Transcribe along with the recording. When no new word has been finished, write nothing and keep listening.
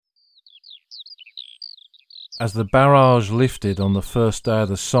As the barrage lifted on the first day of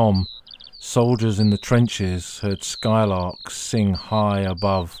the Somme, soldiers in the trenches heard skylarks sing high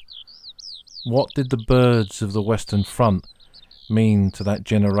above. What did the birds of the Western Front mean to that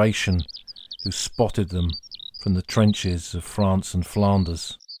generation who spotted them from the trenches of France and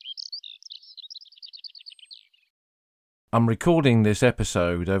Flanders? I'm recording this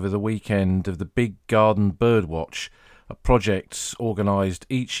episode over the weekend of the Big Garden Birdwatch, a project organised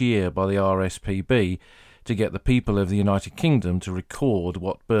each year by the RSPB to get the people of the United Kingdom to record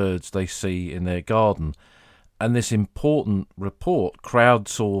what birds they see in their garden. And this important report,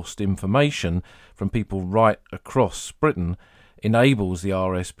 crowdsourced information from people right across Britain, enables the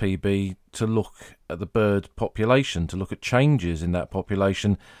RSPB to look at the bird population, to look at changes in that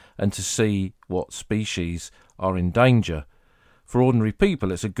population and to see what species are in danger. For ordinary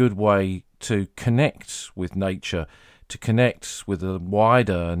people, it's a good way to connect with nature, to connect with the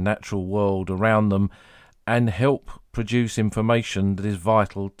wider natural world around them and help produce information that is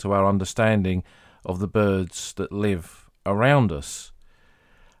vital to our understanding of the birds that live around us.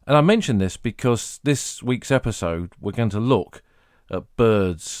 And I mention this because this week's episode we're going to look at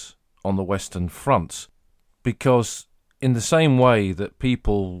birds on the Western Front, because in the same way that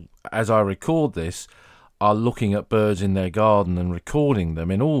people, as I record this, are looking at birds in their garden and recording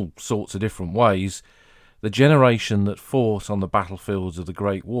them in all sorts of different ways, the generation that fought on the battlefields of the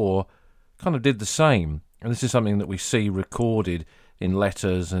Great War kind of did the same. And this is something that we see recorded in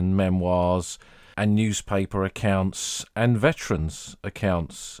letters and memoirs and newspaper accounts and veterans'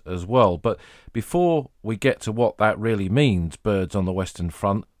 accounts as well. But before we get to what that really means, birds on the Western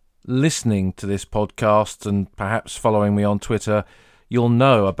Front, listening to this podcast and perhaps following me on Twitter, you'll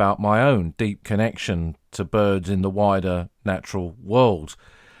know about my own deep connection to birds in the wider natural world.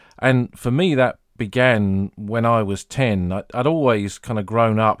 And for me, that began when I was 10. I'd always kind of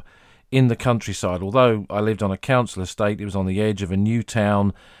grown up in the countryside. Although I lived on a council estate, it was on the edge of a new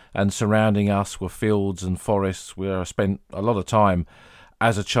town, and surrounding us were fields and forests where I spent a lot of time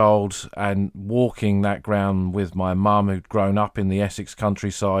as a child and walking that ground with my mum, who'd grown up in the Essex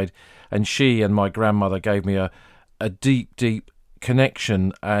countryside, and she and my grandmother gave me a deep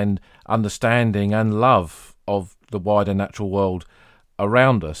connection and understanding and love of the wider natural world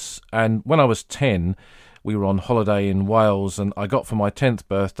around us. And when I was 10, we were on holiday in Wales, and I got for my 10th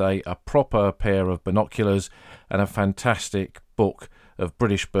birthday a proper pair of binoculars and a fantastic book of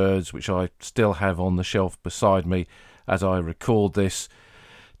British birds, which I still have on the shelf beside me as I record this.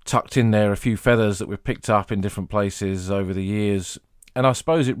 Tucked in there a few feathers that we've picked up in different places over the years. And I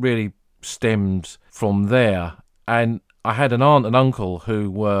suppose it really stemmed from there. And I had an aunt and uncle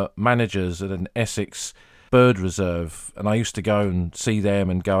who were managers at an Essex bird reserve, and I used to go and see them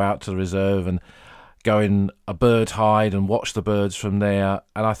and go out to the reserve and go in a bird hide and watch the birds from there.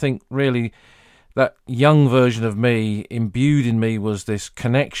 And I think really that young version of me, imbued in me, was this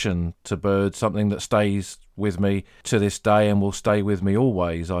connection to birds, something that stays with me to this day and will stay with me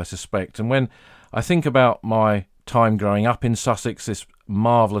always, I suspect. And when I think about my time growing up in Sussex, this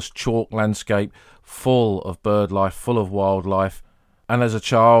marvellous chalk landscape full of bird life, full of wildlife, and as a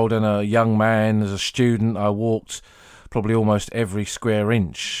child and a young man, as a student, I walked probably almost every square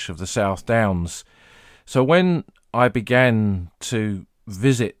inch of the South Downs. So when I began to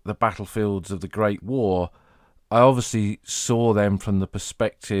visit the battlefields of the Great War, I obviously saw them from the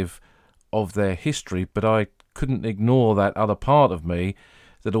perspective of their history, but I couldn't ignore that other part of me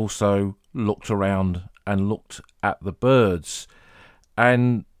that also looked around and looked at the birds.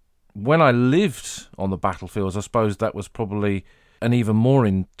 And when I lived on the battlefields, I suppose that was probably an even more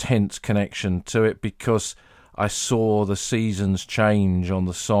intense connection to it, because I saw the seasons change on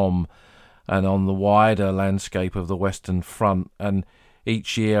the Somme and on the wider landscape of the Western Front. And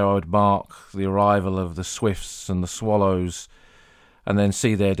each year I would mark the arrival of the swifts and the swallows, and then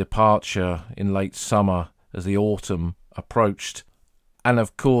see their departure in late summer as the autumn approached. And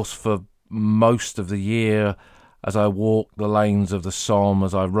of course, for most of the year, as I walked the lanes of the Somme,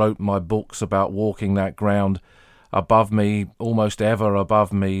 as I wrote my books about walking that ground, above me, almost ever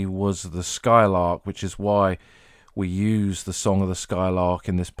above me, was the skylark, which is why we use the song of the skylark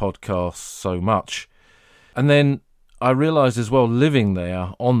in this podcast so much. And then I realised as well, living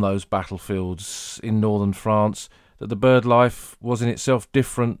there on those battlefields in northern France, that the bird life was in itself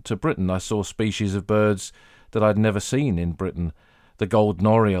different to Britain. I saw species of birds that I'd never seen in Britain. The golden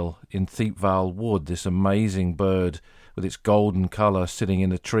oriole in Thiepval Wood, this amazing bird with its golden colour sitting in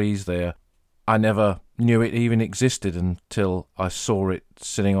the trees there. I never knew it even existed until I saw it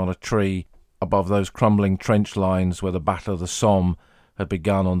sitting on a tree above those crumbling trench lines where the Battle of the Somme had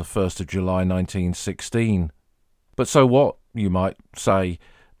begun on the 1st of July 1916. But so what, you might say,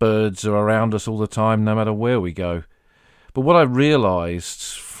 birds are around us all the time, no matter where we go. But what I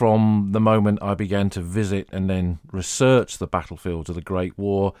realised from the moment I began to visit and then research the battlefields of the Great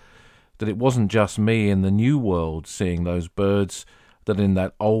War, that it wasn't just me in the New World seeing those birds, that in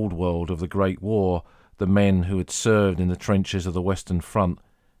that old world of the Great War, the men who had served in the trenches of the Western Front,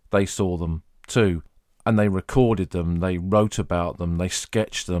 they saw them too. And they recorded them, they wrote about them, they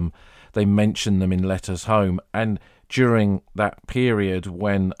sketched them, they mentioned them in letters home. And during that period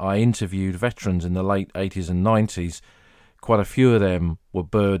when I interviewed veterans in the late 80s and 90s, quite a few of them were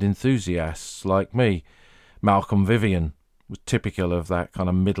bird enthusiasts like me. Malcolm Vivian was typical of that kind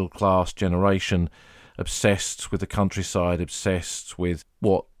of middle-class generation, obsessed with the countryside, obsessed with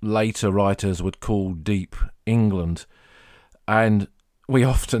what later writers would call deep England. And we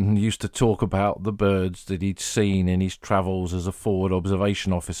often used to talk about the birds that he'd seen in his travels as a forward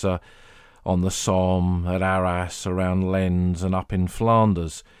observation officer on the Somme, at Arras, around Lens and up in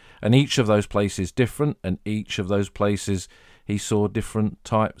Flanders. And each of those places different, and each of those places he saw different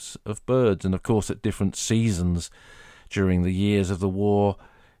types of birds. And of course at different seasons during the years of the war,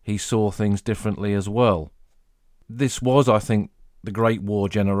 he saw things differently as well. This was, I think, the Great War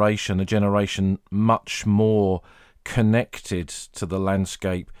generation, a generation much more connected to the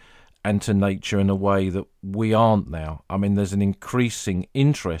landscape and to nature in a way that we aren't now. I mean, there's an increasing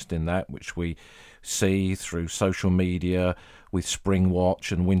interest in that, which we see through social media with Spring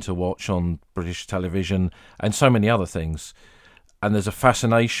Watch and Winter Watch on British television and so many other things. And there's a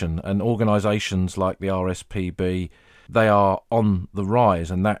fascination, and organisations like the RSPB, they are on the rise,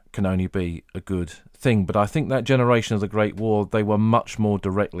 and that can only be a good thing. But I think that generation of the Great War, they were much more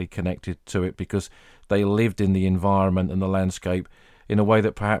directly connected to it because they lived in the environment and the landscape in a way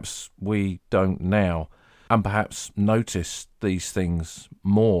that perhaps we don't now, and perhaps notice these things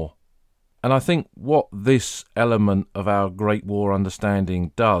more. And I think what this element of our Great War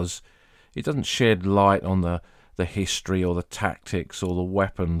understanding does, it doesn't shed light on the history or the tactics or the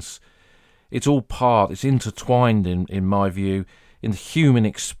weapons. It's all it's intertwined in my view, in the human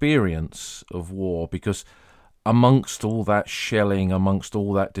experience of war, because amongst all that shelling, amongst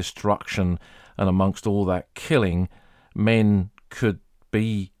all that destruction, and amongst all that killing, men could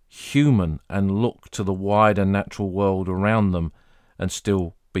be human and look to the wider natural world around them and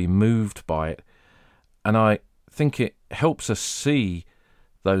still be moved by it. And I think it helps us see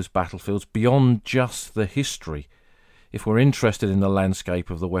those battlefields beyond just the history. If we're interested in the landscape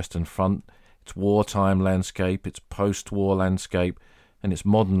of the Western Front, its wartime landscape, its post-war landscape, and its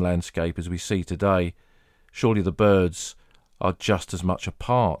modern landscape as we see today, surely the birds are just as much a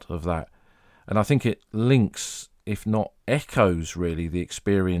part of that. And I think it links, if not echoes really, the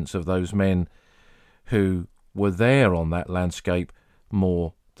experience of those men who were there on that landscape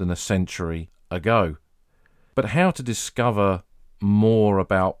more than a century ago. But how to discover more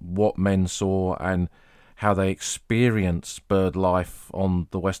about what men saw and how they experienced bird life on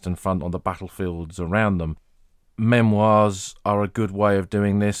the Western Front, on the battlefields around them. Memoirs are a good way of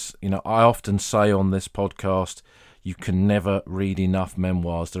doing this. You know, I often say on this podcast, you can never read enough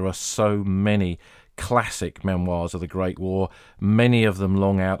memoirs. There are so many classic memoirs of the Great War, many of them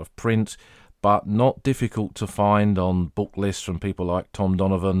long out of print, but not difficult to find on book lists from people like Tom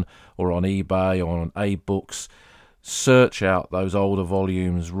Donovan or on eBay or on AbeBooks. Search out those older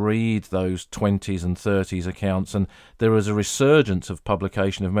volumes, read those 20s and 30s accounts, and there was a resurgence of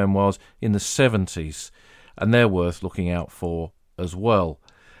publication of memoirs in the 70s, and they're worth looking out for as well.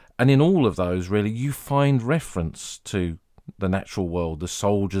 And in all of those, really, you find reference to the natural world, the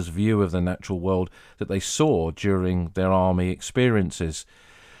soldiers' view of the natural world that they saw during their army experiences,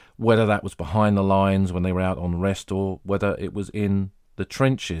 whether that was behind the lines when they were out on rest or whether it was in the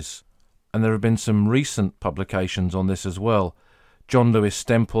trenches. And there have been some recent publications on this as well. John Lewis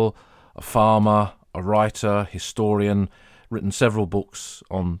Stemple, a farmer, a writer, historian, written several books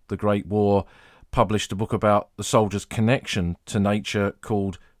on the Great War, published a book about the soldiers' connection to nature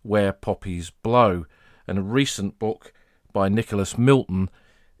called Where Poppies Blow. And a recent book by Nicholas Milton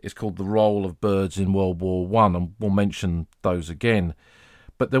is called The Role of Birds in World War I, and we'll mention those again.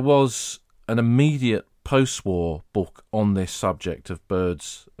 But there was an immediate post-war book on this subject of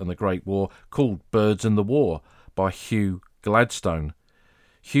birds and the Great War called Birds and the War by Hugh Gladstone.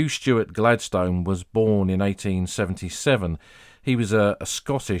 Hugh Stuart Gladstone was born in 1877. He was a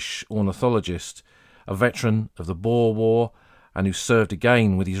Scottish ornithologist, a veteran of the Boer War, and who served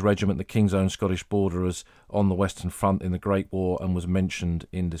again with his regiment, the King's Own Scottish Borderers, on the Western Front in the Great War and was mentioned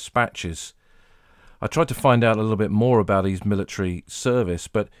in dispatches. I tried to find out a little bit more about his military service,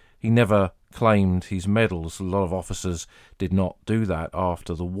 but he never claimed his medals. A lot of officers did not do that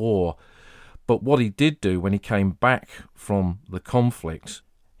after the war. But what he did do when he came back from the conflict,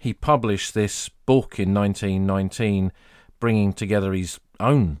 he published this book in 1919, bringing together his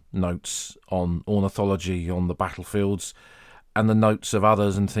own notes on ornithology on the battlefields and the notes of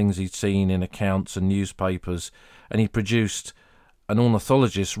others and things he'd seen in accounts and newspapers. And he produced an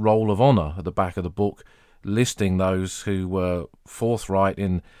ornithologist's roll of honour at the back of the book, listing those who were forthright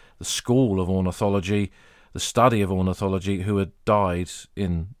in the school of ornithology, the study of ornithology, who had died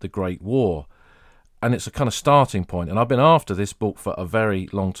in the Great War. And it's a kind of starting point. And I've been after this book for a very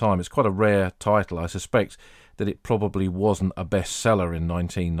long time. It's quite a rare title. I suspect that it probably wasn't a bestseller in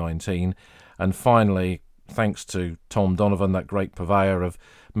 1919. And finally, thanks to Tom Donovan, that great purveyor of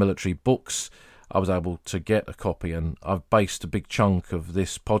military books, I was able to get a copy. And I've based a big chunk of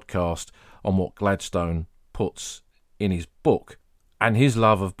this podcast on what Gladstone puts in his book. And his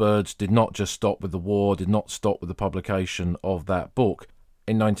love of birds did not just stop with the war, did not stop with the publication of that book.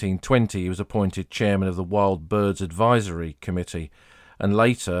 In 1920, he was appointed chairman of the Wild Birds Advisory Committee, and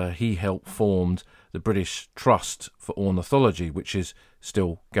later he helped form the British Trust for Ornithology, which is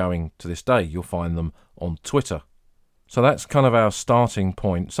still going to this day. You'll find them on Twitter. So that's kind of our starting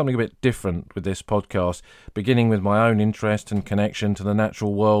point, something a bit different with this podcast, beginning with my own interest and connection to the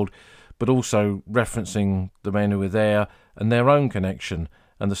natural world, but also referencing the men who were there and their own connection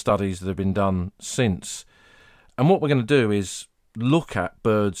and the studies that have been done since. And what we're going to do is look at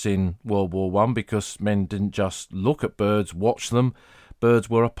birds in World War One, because men didn't just look at birds, watch them. Birds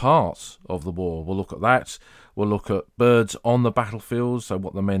were a part of the war. We'll look at that. We'll look at birds on the battlefield, so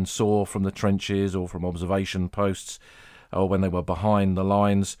what the men saw from the trenches or from observation posts or when they were behind the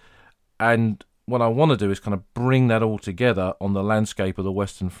lines. And what I want to do is kind of bring that all together on the landscape of the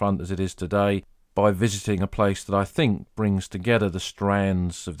Western Front as it is today by visiting a place that I think brings together the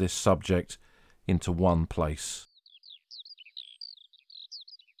strands of this subject into one place.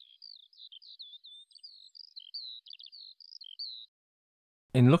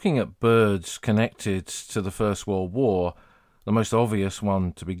 In looking at birds connected to the First World War, the most obvious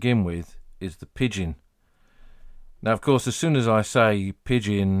one to begin with is the pigeon. Now, of course, as soon as I say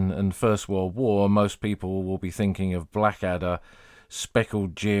pigeon and First World War, most people will be thinking of Blackadder,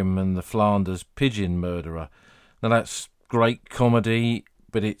 Speckled Jim and the Flanders pigeon murderer. Now, that's great comedy,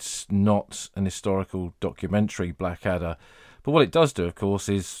 but it's not an historical documentary, Blackadder. But what it does do, of course,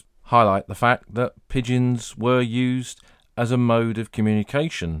 is highlight the fact that pigeons were used as a mode of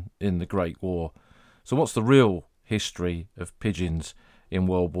communication in the Great War. So what's the real history of pigeons in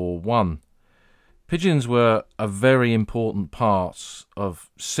World War One? Pigeons were a very important part of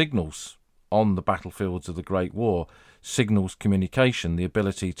signals on the battlefields of the Great War. Signals communication, the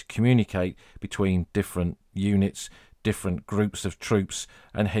ability to communicate between different units, different groups of troops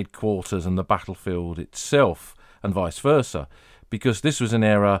and headquarters and the battlefield itself, and vice versa, because this was an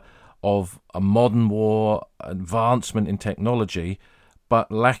era of a modern war, advancement in technology,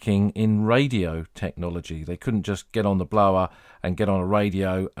 but lacking in radio technology. They couldn't just get on the blower and get on a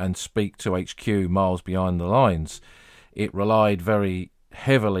radio and speak to HQ miles behind the lines. It relied very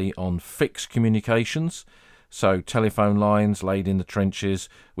heavily on fixed communications, so telephone lines laid in the trenches,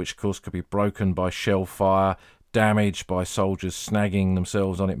 which of course could be broken by shell fire, damaged by soldiers snagging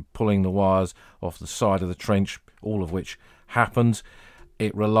themselves on it and pulling the wires off the side of the trench, all of which happened.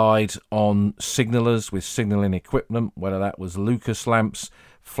 It relied on signallers with signalling equipment, whether that was Lucas lamps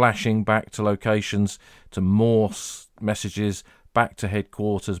flashing back to locations, to Morse messages back to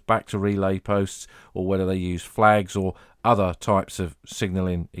headquarters, back to relay posts, or whether they used flags or other types of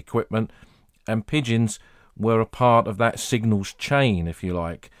signalling equipment. And pigeons were a part of that signals chain, if you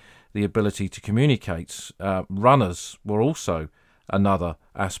like, the ability to communicate. Runners were also another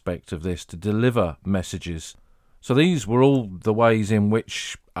aspect of this, to deliver messages. So these were all the ways in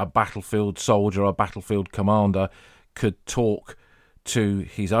which a battlefield soldier, a battlefield commander could talk to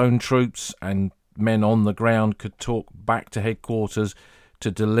his own troops, and men on the ground could talk back to headquarters to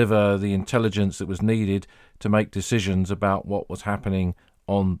deliver the intelligence that was needed to make decisions about what was happening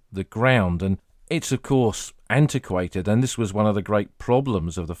on the ground. And it's, of course, antiquated, and this was one of the great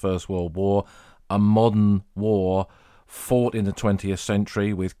problems of the First World War, a modern war fought in the 20th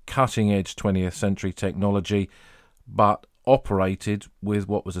century with cutting-edge 20th century technology, but operated with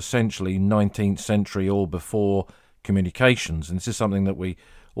what was essentially 19th century or before communications. And this is something that we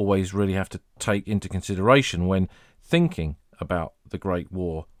always really have to take into consideration when thinking about the Great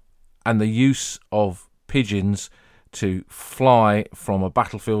War. And the use of pigeons to fly from a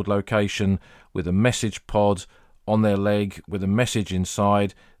battlefield location with a message pod on their leg with a message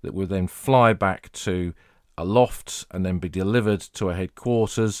inside that would then fly back to a loft and then be delivered to a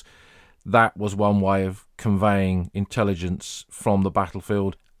headquarters. That was one way of conveying intelligence from the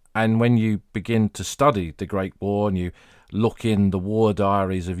battlefield. And when you begin to study the Great War and you look in the war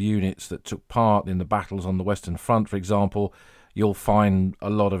diaries of units that took part in the battles on the Western Front, for example, you'll find a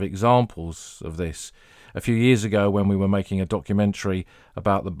lot of examples of this. A few years ago, when we were making a documentary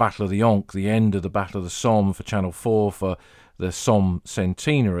about the Battle of the Ancre, the end of the Battle of the Somme for Channel 4 for the Somme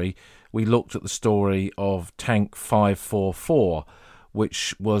centenary, we looked at the story of Tank 544,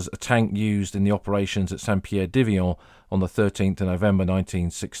 which was a tank used in the operations at Saint-Pierre-d'Evian on the 13th of November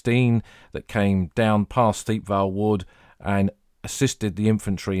 1916 that came down past Steepvale Wood and assisted the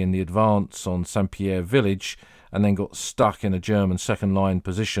infantry in the advance on Saint-Pierre village, and then got stuck in a German second-line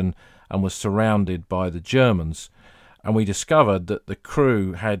position and was surrounded by the Germans. And we discovered that the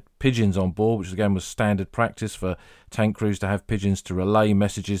crew had pigeons on board, which again was standard practice for tank crews to have pigeons to relay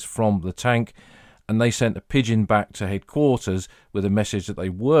messages from the tank. And they sent a pigeon back to headquarters with a message that they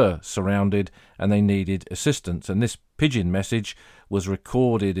were surrounded and they needed assistance. And this pigeon message was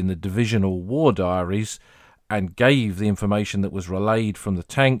recorded in the divisional war diaries and gave the information that was relayed from the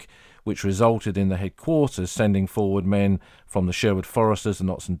tank, which resulted in the headquarters sending forward men from the Sherwood Foresters, the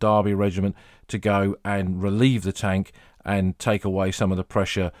Notts and Derby Regiment, to go and relieve the tank and take away some of the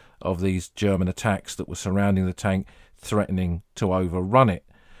pressure of these German attacks that were surrounding the tank, threatening to overrun it.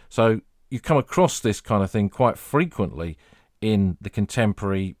 So you come across this kind of thing quite frequently in the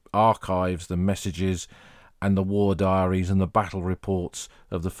contemporary archives, the messages and the war diaries and the battle reports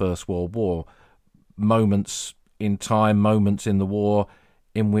of the First World War. Moments in time, moments in the war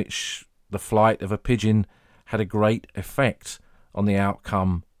in which the flight of a pigeon had a great effect on the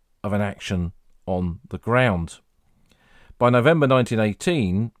outcome of an action on the ground. By November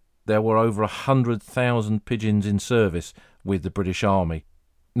 1918, there were over 100,000 pigeons in service with the British Army.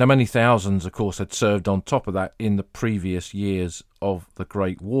 Now, many thousands, of course, had served on top of that in the previous years of the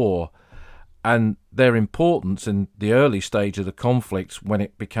Great War, and their importance in the early stage of the conflict, when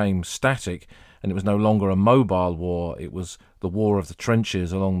it became static and it was no longer a mobile war, it was the war of the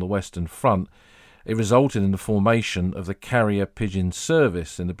trenches along the Western Front, it resulted in the formation of the Carrier Pigeon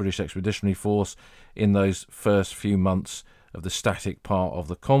Service in the British Expeditionary Force in those first few months of the static part of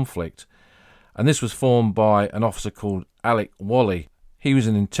the conflict. And this was formed by an officer called Alec Wally. He was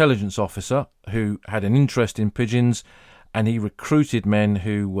an intelligence officer who had an interest in pigeons, and he recruited men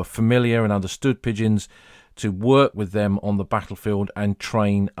who were familiar and understood pigeons to work with them on the battlefield and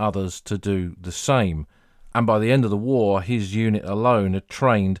train others to do the same. And by the end of the war, his unit alone had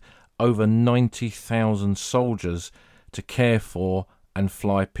trained over 90,000 soldiers to care for and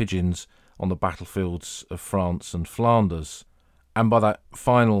fly pigeons on the battlefields of France and Flanders. And by that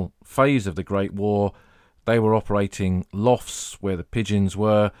final phase of the Great War, they were operating lofts where the pigeons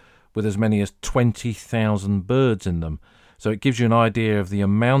were, with as many as 20,000 birds in them. So it gives you an idea of the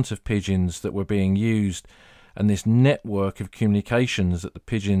amount of pigeons that were being used and this network of communications that the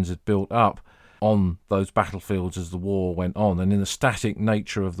pigeons had built up on those battlefields as the war went on. And in the static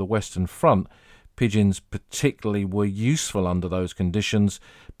nature of the Western Front, pigeons particularly were useful under those conditions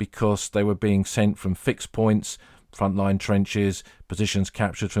because they were being sent from fixed points, frontline trenches, positions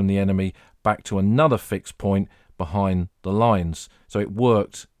captured from the enemy, back to another fixed point behind the lines. So it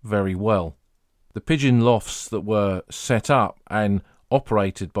worked very well. The pigeon lofts that were set up and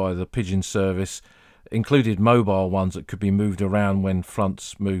operated by the pigeon service included mobile ones that could be moved around when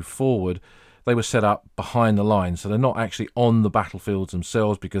fronts moved forward. They were set up behind the lines, so they're not actually on the battlefields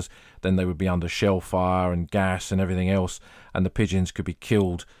themselves, because then they would be under shell fire and gas and everything else, and the pigeons could be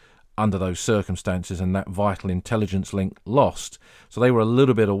killed under those circumstances and that vital intelligence link lost. So they were a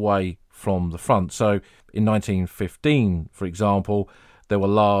little bit away from the front. So in 1915, for example, there were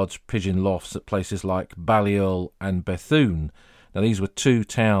large pigeon lofts at places like Balliol and Bethune. Now, these were two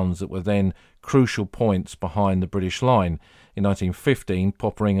towns that were then crucial points behind the British line. In 1915,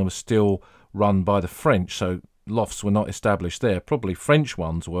 Poperinghe was still run by the French, so lofts were not established there. Probably French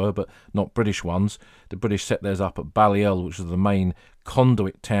ones were, but not British ones. The British set theirs up at Balliol, which was the main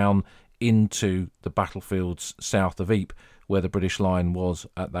conduit town into the battlefields south of Ypres, where the British line was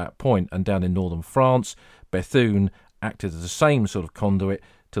at that point. And down in northern France, Bethune acted as the same sort of conduit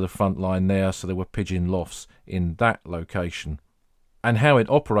to the front line there, so there were pigeon lofts in that location. And how it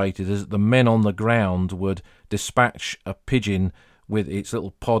operated is that the men on the ground would dispatch a pigeon with its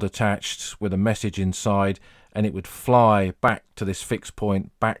little pod attached with a message inside, and it would fly back to this fixed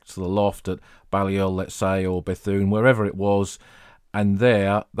point, back to the loft at Balliol, let's say, or Bethune, wherever it was, and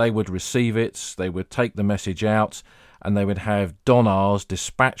there they would receive it, they would take the message out, and they would have Donnars,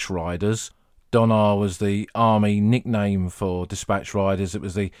 dispatch riders. Donnar was the army nickname for dispatch riders. It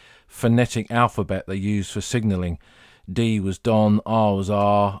was the phonetic alphabet they used for signalling. D was Don, R was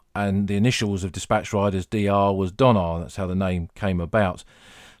R, and the initials of dispatch riders, DR, was Donnar. That's how the name came about.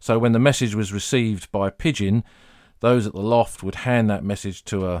 So when the message was received by pigeon, those at the loft would hand that message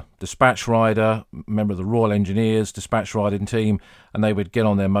to a dispatch rider, member of the Royal Engineers dispatch riding team, and they would get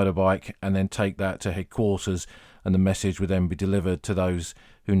on their motorbike and then take that to headquarters, and the message would then be delivered to those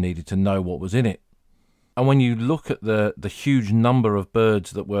who needed to know what was in it. And when you look at the huge number of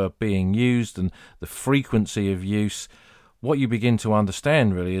birds that were being used and the frequency of use, what you begin to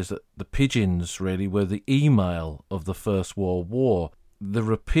understand really is that the pigeons really were the email of the First World War. The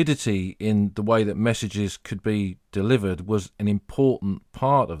rapidity in the way that messages could be delivered was an important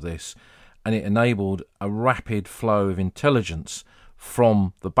part of this, and it enabled a rapid flow of intelligence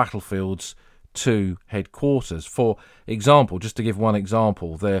from the battlefields to headquarters. For example, just to give one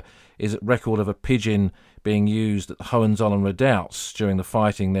example, there is a record of a pigeon being used at the Hohenzollern Redoubts during the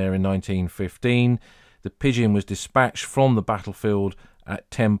fighting there in 1915. The pigeon was dispatched from the battlefield at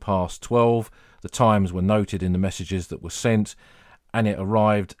 12:10. The times were noted in the messages that were sent, and it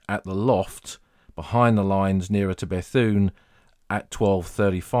arrived at the loft behind the lines nearer to Bethune at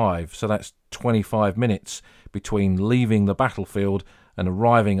 12:35. So that's 25 minutes between leaving the battlefield and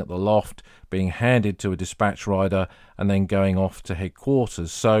arriving at the loft, being handed to a dispatch rider, and then going off to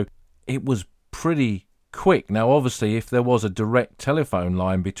headquarters. So it was pretty quick. Now, obviously, if there was a direct telephone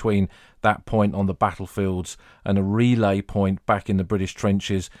line between that point on the battlefields and a relay point back in the British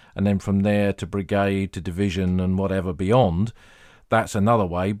trenches, and then from there to brigade, to division, and whatever beyond, that's another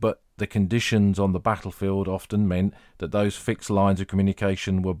way. But the conditions on the battlefield often meant that those fixed lines of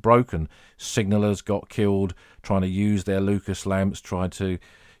communication were broken. Signallers got killed trying to use their Lucas lamps, tried to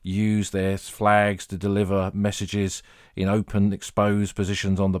use their flags to deliver messages in open, exposed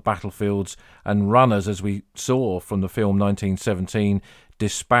positions on the battlefields, and runners, as we saw from the film 1917,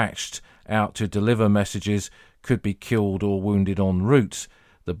 dispatched out to deliver messages, could be killed or wounded en route.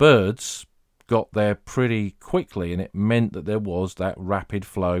 The birds got there pretty quickly, and it meant that there was that rapid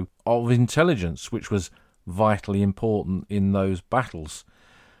flow of intelligence, which was vitally important in those battles.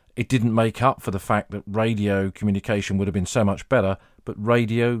 It didn't make up for the fact that radio communication would have been so much better, but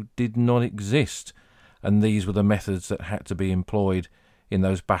radio did not exist, and these were the methods that had to be employed in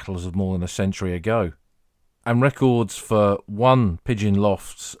those battles of more than a century ago. And records for one pigeon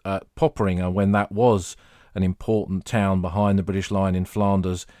loft at Popperinge, when that was an important town behind the British line in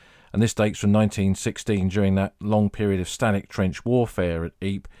Flanders, and this dates from 1916, during that long period of static trench warfare at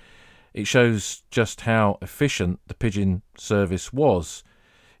Ypres. It shows just how efficient the pigeon service was.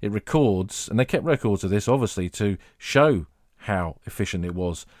 It records, and they kept records of this obviously to show how efficient it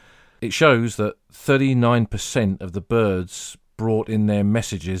was. It shows that 39% of the birds brought in their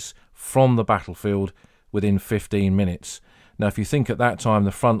messages from the battlefield within 15 minutes. Now, if you think at that time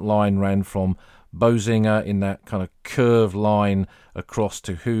the front line ran from Bozinge in that kind of curved line across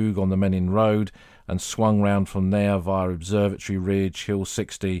to Hoog on the Menin Road, and swung round from there via Observatory Ridge, Hill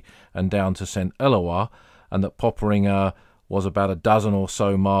 60, and down to St. Eloi, and that Popperinge was about a dozen or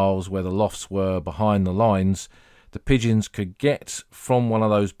so miles where the lofts were behind the lines, the pigeons could get from one of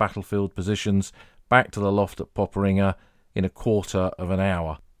those battlefield positions back to the loft at Popperinge in a quarter of an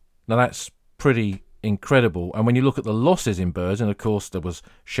hour. Now that's pretty incredible, and when you look at the losses in birds, and of course there was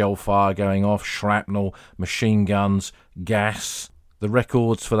shell fire going off, shrapnel, machine guns, gas, the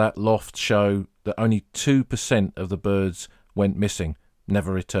records for that loft show that only 2% of the birds went missing,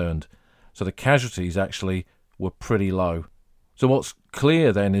 never returned. So the casualties actually were pretty low. So what's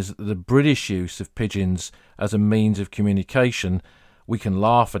clear then is that the British use of pigeons as a means of communication, we can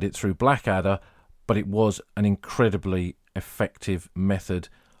laugh at it through Blackadder, but it was an incredibly effective method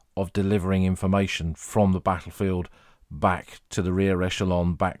of delivering information from the battlefield back to the rear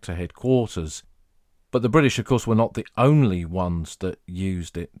echelon, back to headquarters. But the British, of course, were not the only ones that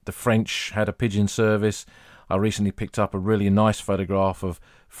used it. The French had a pigeon service. I recently picked up a really nice photograph of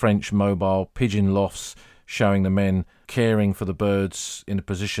French mobile pigeon lofts showing the men caring for the birds in a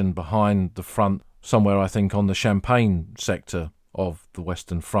position behind the front, somewhere I think on the Champagne sector of the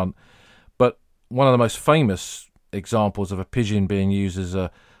Western Front. But one of the most famous examples of a pigeon being used as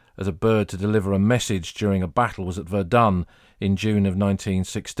a bird to deliver a message during a battle was at Verdun in June of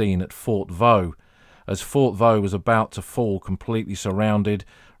 1916 at Fort Vaux. As Fort Vaux was about to fall, completely surrounded,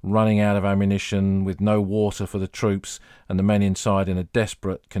 running out of ammunition, with no water for the troops, and the men inside in a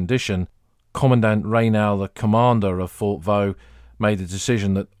desperate condition, Commandant Raynal, the commander of Fort Vaux, made the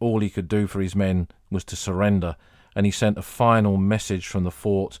decision that all he could do for his men was to surrender, and he sent a final message from the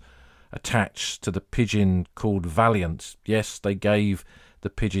fort attached to the pigeon called Valiant. Yes, they gave the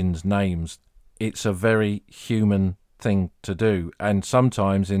pigeons names. It's a very human thing to do, and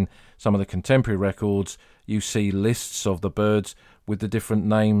sometimes in some of the contemporary records you see lists of the birds with the different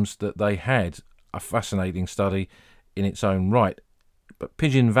names that they had. A fascinating study in its own right. But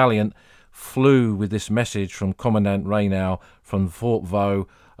Pigeon Valiant flew with this message from Commandant Reynow from Fort Vaux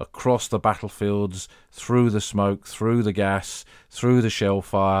across the battlefields, through the smoke, through the gas, through the shell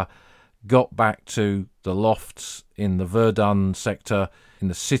fire, got back to the lofts in the Verdun sector, in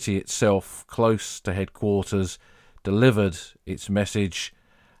the city itself, close to headquarters, delivered its message,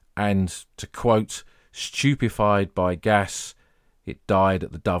 and, to quote, stupefied by gas, it died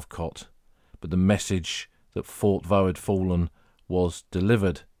at the Dovecot. But the message that Fort Vaux had fallen was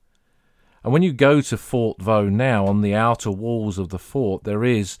delivered. And when you go to Fort Vaux now, on the outer walls of the fort, there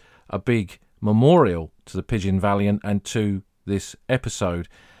is a big memorial to the Pigeon Valiant and to this episode.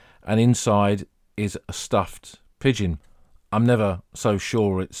 And inside is a stuffed pigeon. I'm never so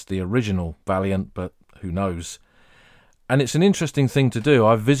sure it's the original Valiant, but who knows. And it's an interesting thing to do.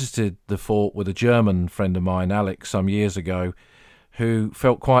 I visited the fort with a German friend of mine, Alex, some years ago, who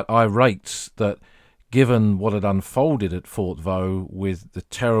felt quite irate that given what had unfolded at Fort Vaux with the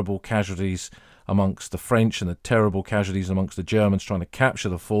terrible casualties amongst the French and the terrible casualties amongst the Germans trying to capture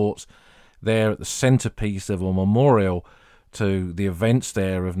the fort, there at the centrepiece of a memorial to the events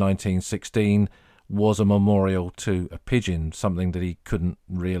there of 1916 was a memorial to a pigeon, something that he couldn't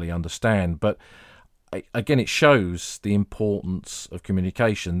really understand. But again, it shows the importance of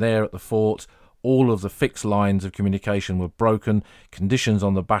communication. There at the fort, all of the fixed lines of communication were broken. Conditions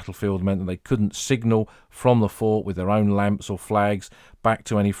on the battlefield meant that they couldn't signal from the fort with their own lamps or flags back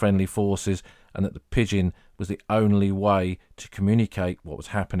to any friendly forces, and that the pigeon was the only way to communicate what was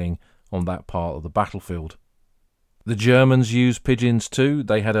happening on that part of the battlefield. The Germans used pigeons too.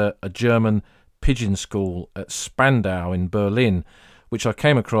 They had a German pigeon school at Spandau in Berlin, which I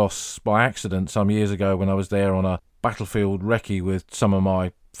came across by accident some years ago when I was there on a battlefield recce with some of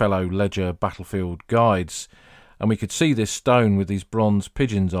my fellow Ledger battlefield guides. And we could see this stone with these bronze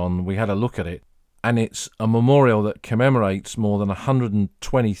pigeons on. We had a look at it, and it's a memorial that commemorates more than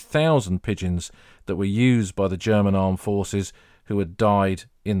 120,000 pigeons that were used by the German armed forces who had died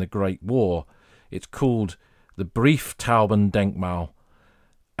in the Great War. It's called the Brieftaubendenkmal,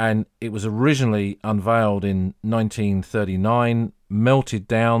 and it was originally unveiled in 1939, melted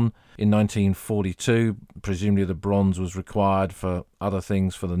down in 1942. Presumably the bronze was required for other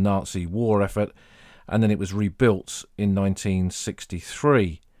things for the Nazi war effort, and then it was rebuilt in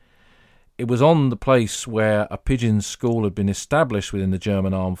 1963. It was on the place where a pigeon school had been established within the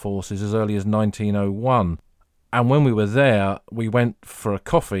German armed forces as early as 1901. And when we were there, we went for a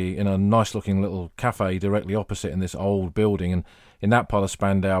coffee in a nice-looking little cafe directly opposite in this old building. And in that part of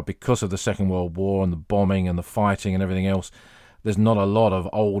Spandau, because of the Second World War and the bombing and the fighting and everything else, there's not a lot of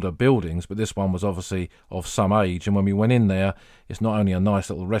older buildings, but this one was obviously of some age. And when we went in there, it's not only a nice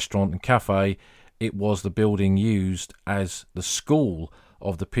little restaurant and cafe, it was the building used as the school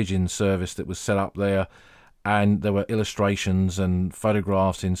of the pigeon service that was set up there. And there were illustrations and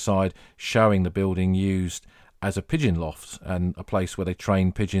photographs inside showing the building used as a pigeon loft and a place where they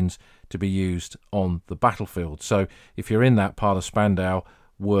train pigeons to be used on the battlefield. So if you're in that part of Spandau,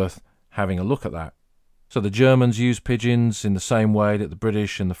 worth having a look at that. So the Germans used pigeons in the same way that the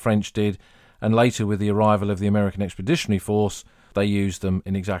British and the French did, and later with the arrival of the American Expeditionary Force, they used them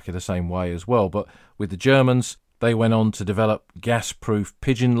in exactly the same way as well. But with the Germans, they went on to develop gas-proof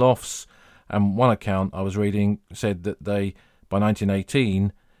pigeon lofts, and one account I was reading said that they, by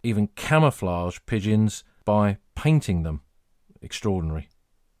 1918, even camouflaged pigeons by painting them. Extraordinary.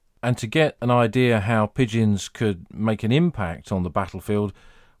 And to get an idea how pigeons could make an impact on the battlefield,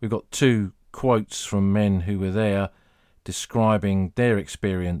 we've got two quotes from men who were there describing their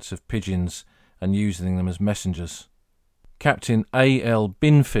experience of pigeons and using them as messengers. Captain A.L.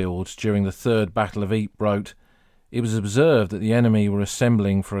 Binfield, during the Third Battle of Ypres, wrote, "It was observed that the enemy were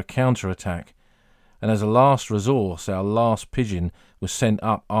assembling for a counter-attack, and as a last resource our last pigeon was sent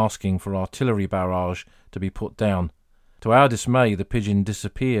up asking for artillery barrage to be put down. To our dismay the pigeon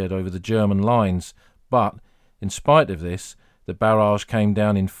disappeared over the German lines, but, in spite of this, the barrage came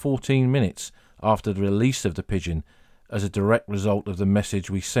down in 14 minutes after the release of the pigeon as a direct result of the message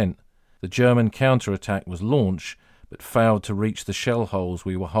we sent. The German counter-attack was launched, but failed to reach the shell holes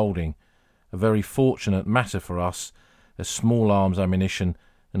we were holding. A very fortunate matter for us, as small arms ammunition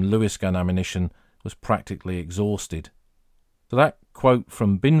and Lewis gun ammunition was practically exhausted." So that quote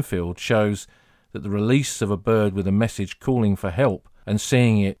from Binfield shows that the release of a bird with a message calling for help and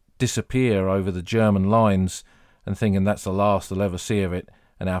seeing it disappear over the German lines and thinking that's the last they'll ever see of it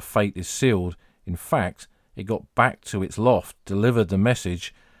and our fate is sealed, in fact, it got back to its loft, delivered the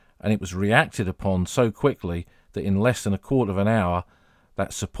message, and it was reacted upon so quickly that in less than a quarter of an hour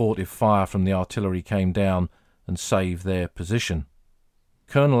that supportive fire from the artillery came down and saved their position.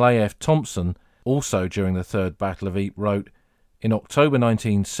 Colonel A.F. Thompson, also during the Third Battle of Ypres, wrote, In October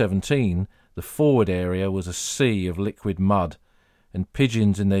 1917, the forward area was a sea of liquid mud, and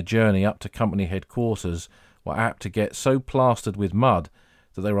pigeons in their journey up to company headquarters were apt to get so plastered with mud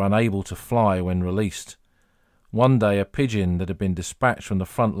that they were unable to fly when released. One day a pigeon that had been dispatched from the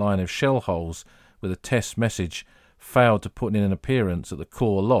front line of shell holes with a test message failed to put in an appearance at the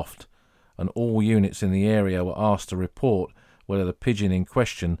Corps loft, and all units in the area were asked to report whether the pigeon in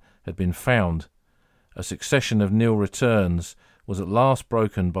question had been found. A succession of nil returns was at last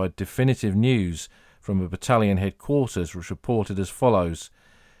broken by definitive news from a battalion headquarters, which reported as follows: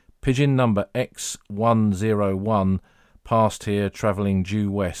 "Pigeon number X101 passed here travelling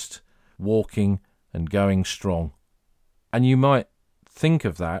due west, walking and going strong." And you might think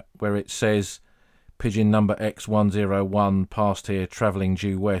of that where it says pigeon number X101 passed here travelling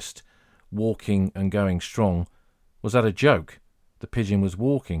due west, walking and going strong. Was that a joke? The pigeon was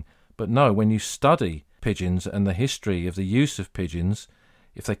walking. But no, when you study pigeons and the history of the use of pigeons,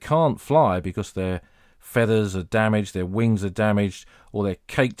 if they can't fly because their feathers are damaged, their wings are damaged, or they're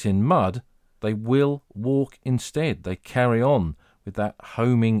caked in mud, they will walk instead. They carry on with that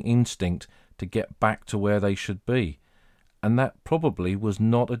homing instinct to get back to where they should be. And that probably was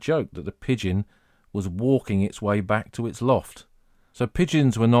not a joke, that the pigeon was walking its way back to its loft. So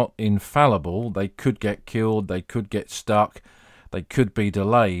pigeons were not infallible. They could get killed, they could get stuck, they could be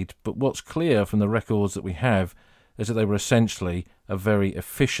delayed, but what's clear from the records that we have is that they were essentially a very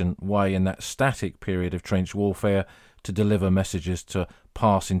efficient way in that static period of trench warfare to deliver messages, to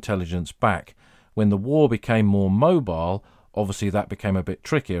pass intelligence back. When the war became more mobile, obviously that became a bit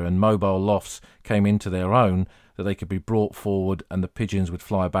trickier, and mobile lofts came into their own, that they could be brought forward and the pigeons would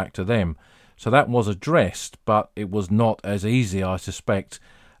fly back to them. So that was addressed, but it was not as easy, I suspect,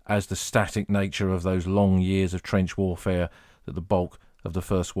 as the static nature of those long years of trench warfare that the bulk of the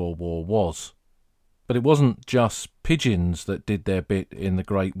First World War was. But it wasn't just pigeons that did their bit in the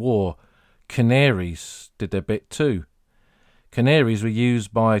Great War. Canaries did their bit too. Canaries were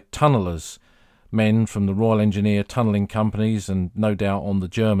used by tunnellers, men from the Royal Engineer tunnelling companies, and no doubt on the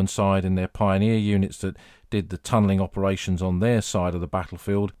German side in their pioneer units that did the tunnelling operations on their side of the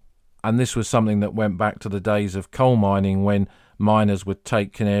battlefield. And this was something that went back to the days of coal mining, when miners would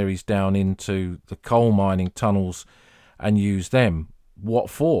take canaries down into the coal mining tunnels and use them. What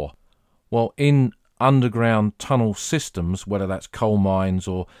for? Well, in underground tunnel systems, whether that's coal mines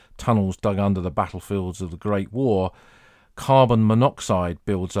or tunnels dug under the battlefields of the Great War, carbon monoxide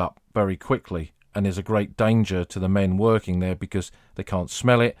builds up very quickly and is a great danger to the men working there because they can't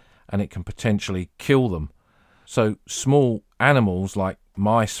smell it and it can potentially kill them. So small animals like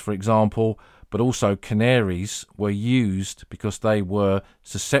mice, for example, but also canaries, were used because they were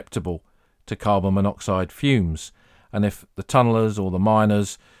susceptible to carbon monoxide fumes. And if the tunnellers or the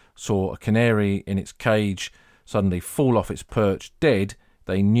miners saw a canary in its cage suddenly fall off its perch dead,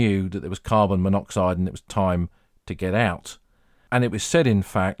 they knew that there was carbon monoxide and it was time to get out. And it was said, in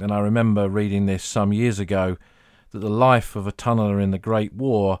fact, and I remember reading this some years ago, that the life of a tunneller in the Great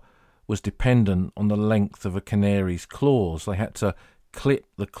War was dependent on the length of a canary's claws. They had to clip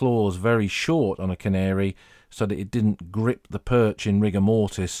the claws very short on a canary so that it didn't grip the perch in rigor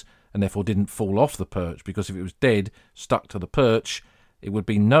mortis and therefore didn't fall off the perch, because if it was dead, stuck to the perch, it would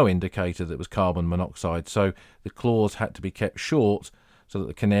be no indicator that it was carbon monoxide. So the claws had to be kept short so that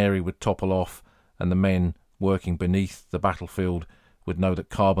the canary would topple off and the men working beneath the battlefield would know that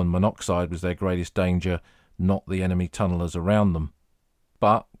carbon monoxide was their greatest danger, not the enemy tunnellers around them.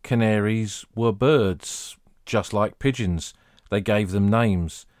 But canaries were birds, just like pigeons. They gave them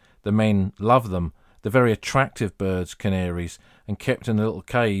names. The men loved them. They're very attractive birds, canaries, and kept in a little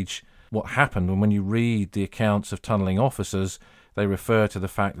cage. What happened, and when you read the accounts of tunnelling officers, they refer to the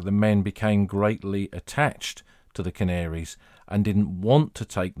fact that the men became greatly attached to the canaries and didn't want to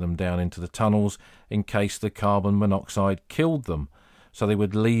take them down into the tunnels in case the carbon monoxide killed them. So they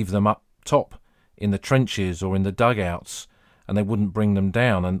would leave them up top in the trenches or in the dugouts, and they wouldn't bring them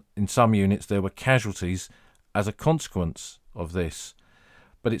down. And in some units there were casualties as a consequence of this.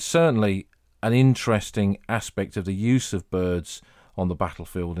 But it's certainly an interesting aspect of the use of birds on the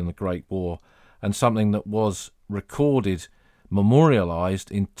battlefield in the Great War, and something that was recorded,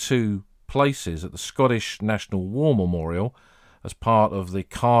 memorialised in two places. At the Scottish National War Memorial, as part of the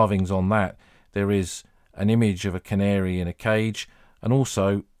carvings on that, there is an image of a canary in a cage, and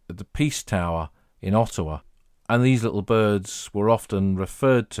also at the Peace Tower in Ottawa. And these little birds were often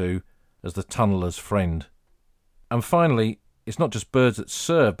referred to as the tunneller's friend. And finally, it's not just birds that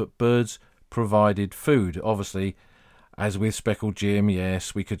served, but birds provided food. Obviously, as with Speckled Jim,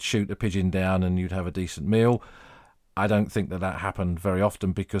 yes, we could shoot a pigeon down and you'd have a decent meal. I don't think that happened very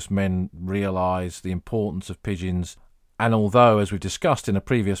often because men realised the importance of pigeons And although, as we've discussed in a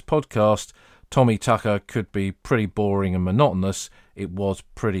previous podcast, Tommy Tucker could be pretty boring and monotonous, it was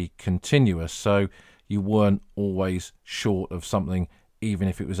pretty continuous, so you weren't always short of something, even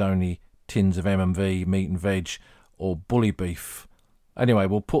if it was only tins of M&V, meat and veg, or bully beef. Anyway,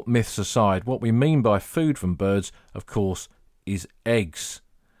 we'll put myths aside. What we mean by food from birds, of course, is eggs.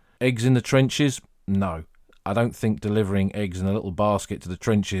 Eggs in the trenches? No. I don't think delivering eggs in a little basket to the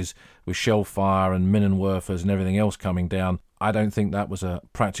trenches with shell fire and Minenwerfers and everything else coming down, I don't think that was a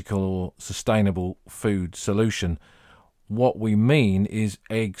practical or sustainable food solution. What we mean is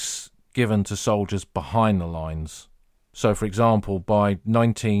eggs given to soldiers behind the lines. So, for example, by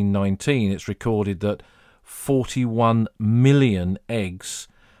 1919, it's recorded that 41 million eggs,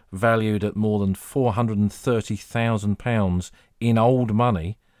 valued at more than £430,000 in old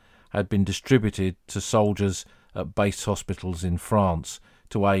money, had been distributed to soldiers at base hospitals in France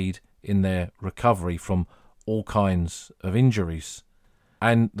to aid in their recovery from all kinds of injuries.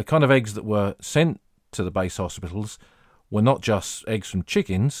 And the kind of eggs that were sent to the base hospitals were not just eggs from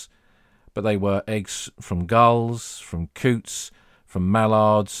chickens, but they were eggs from gulls, from coots, from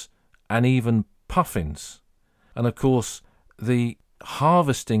mallards, and even puffins. And of course, the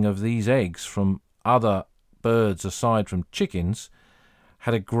harvesting of these eggs from other birds aside from chickens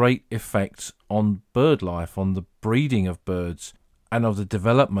had a great effect on bird life, on the breeding of birds, and of the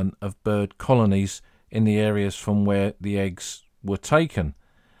development of bird colonies in the areas from where the eggs were taken.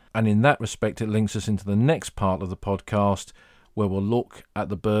 And in that respect, it links us into the next part of the podcast, where we'll look at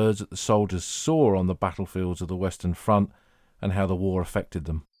the birds that the soldiers saw on the battlefields of the Western Front and how the war affected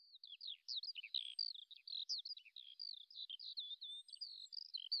them.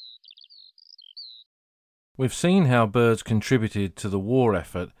 We've seen how birds contributed to the war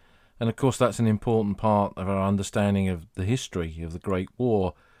effort, and of course that's an important part of our understanding of the history of the Great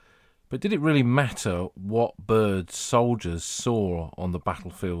War. But did it really matter what birds soldiers saw on the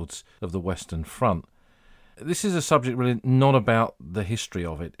battlefields of the Western Front? This is a subject really not about the history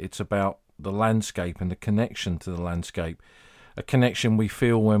of it, it's about the landscape and the connection to the landscape. A connection we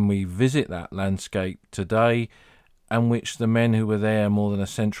feel when we visit that landscape today, and which the men who were there more than a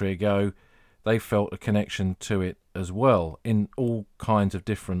century ago, they felt a connection to it as well, in all kinds of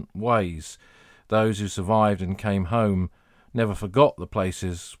different ways. Those who survived and came home never forgot the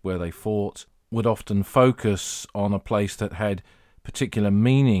places where they fought, would often focus on a place that had particular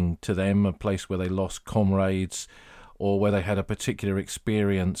meaning to them, a place where they lost comrades, or where they had a particular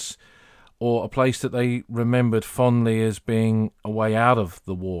experience, or a place that they remembered fondly as being a way out of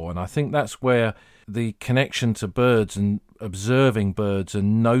the war. And I think that's where the connection to birds and observing birds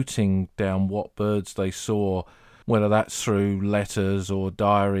and noting down what birds they saw, whether that's through letters or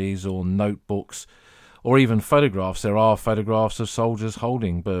diaries or notebooks or even photographs. There are photographs of soldiers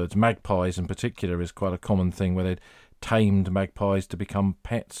holding birds. Magpies in particular is quite a common thing, where they'd tamed magpies to become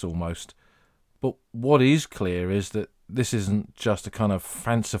pets almost. But what is clear is that this isn't just a kind of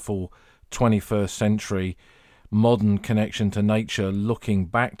fanciful 21st century modern connection to nature, looking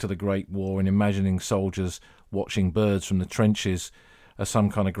back to the Great War and imagining soldiers watching birds from the trenches as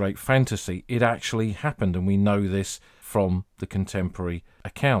some kind of great fantasy. It actually happened, and we know this from the contemporary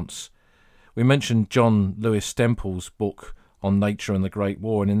accounts. We mentioned John Lewis Stemple's book on nature and the Great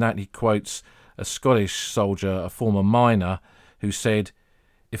War, and in that he quotes a Scottish soldier, a former miner, who said,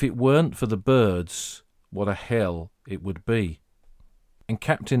 "If it weren't for the birds, what a hell it would be." And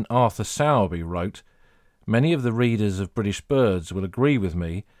Captain Arthur Sowerby wrote, "Many of the readers of British Birds will agree with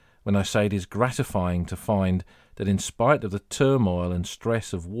me when I say it is gratifying to find that in spite of the turmoil and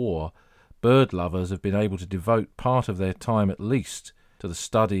stress of war, bird lovers have been able to devote part of their time at least to the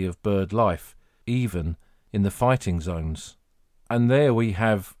study of bird life, even in the fighting zones." And there we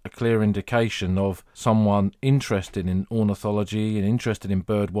have a clear indication of someone interested in ornithology and interested in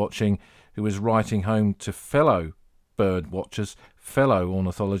bird watching, who is writing home to fellow bird watchers, fellow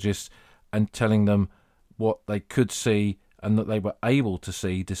ornithologists, and telling them what they could see and that they were able to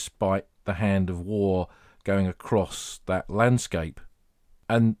see despite the hand of war going across that landscape.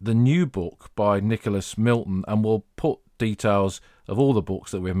 And the new book by Nicholas Milton, and we'll put details of all the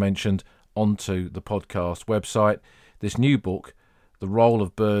books that we've mentioned onto the podcast website. This new book, The Role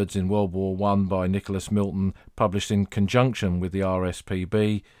of Birds in World War I by Nicholas Milton, published in conjunction with the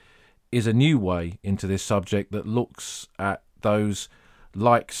RSPB, is a new way into this subject that looks at those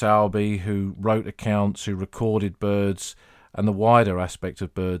like Sowerby who wrote accounts, who recorded birds, and the wider aspect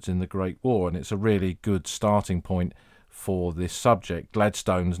of birds in the Great War. And it's a really good starting point for this subject,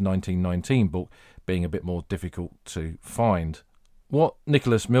 Gladstone's 1919 book being a bit more difficult to find. What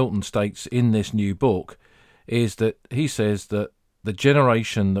Nicholas Milton states in this new book is that he says that the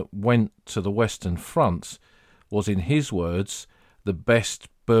generation that went to the Western Front was, in his words, the best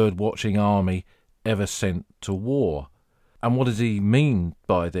bird-watching army ever sent to war. And what does he mean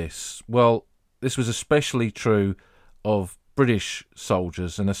by this? Well, this was especially true of British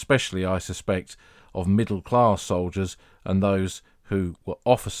soldiers, and especially, I suspect, of middle-class soldiers and those who were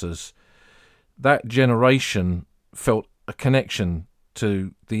officers. That generation felt a connection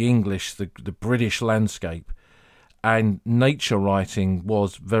to the English, the British landscape, and nature writing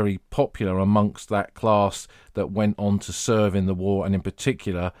was very popular amongst that class that went on to serve in the war, and in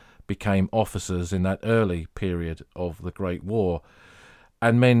particular became officers in that early period of the Great War.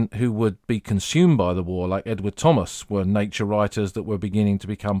 And men who would be consumed by the war, like Edward Thomas, were nature writers that were beginning to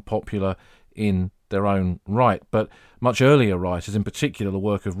become popular in their own right. But much earlier writers, in particular the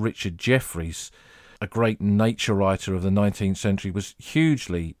work of Richard Jefferies, a great nature writer of the 19th century, was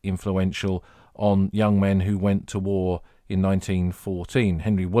hugely influential on young men who went to war in 1914.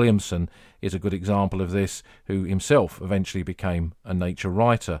 Henry Williamson is a good example of this, who himself eventually became a nature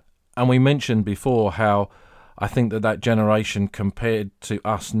writer. And we mentioned before how I think that generation, compared to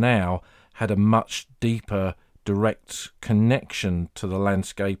us now, had a much deeper, direct connection to the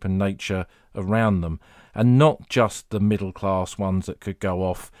landscape and nature around them, and not just the middle-class ones that could go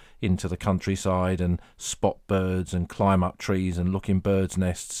off into the countryside and spot birds and climb up trees and look in birds'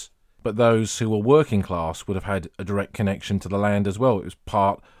 nests, but those who were working class would have had a direct connection to the land as well. It was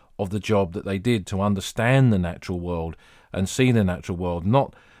part of the job that they did to understand the natural world and see the natural world,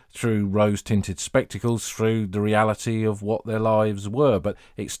 not through rose-tinted spectacles, through the reality of what their lives were, but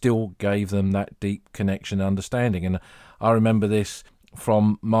it still gave them that deep connection and understanding. And I remember this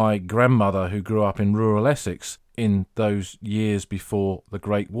from my grandmother, who grew up in rural Essex in those years before the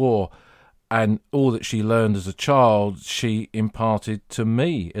Great War, and all that she learned as a child she imparted to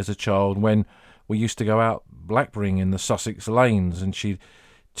me as a child when we used to go out blackberrying in the Sussex lanes, and she'd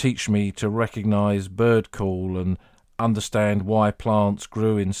teach me to recognise bird call and understand why plants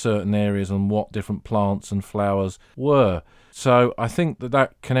grew in certain areas and what different plants and flowers were. So I think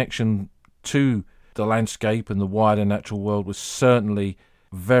that connection to the landscape and the wider natural world was certainly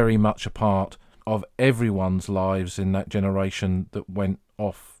very much a part of everyone's lives in that generation that went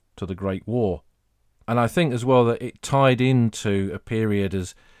off to the Great War. And I think as well that it tied into a period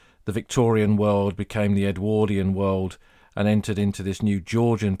as the Victorian world became the Edwardian world and entered into this new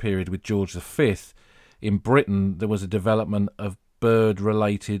Georgian period with George V. In Britain, there was a development of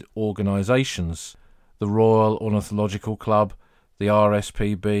bird-related organisations. The Royal Ornithological Club, the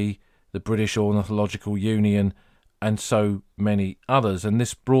RSPB, the British Ornithological Union, and so many others. And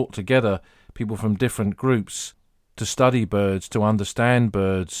this brought together people from different groups to study birds, to understand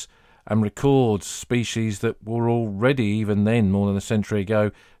birds, and record species that were already, even then, more than a century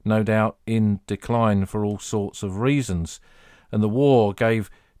ago, no doubt in decline for all sorts of reasons. And the war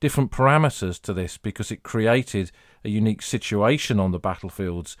gave different parameters to this because it created a unique situation on the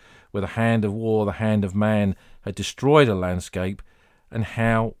battlefields where the hand of war, the hand of man, had destroyed a landscape, and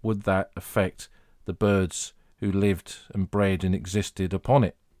how would that affect the birds who lived and bred and existed upon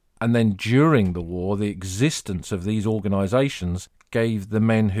it. And then during the war, the existence of these organisations gave the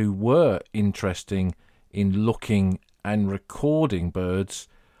men who were interested in looking and recording birds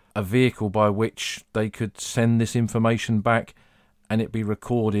a vehicle by which they could send this information back and it be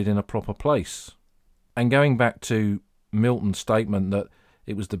recorded in a proper place. And going back to Milton's statement that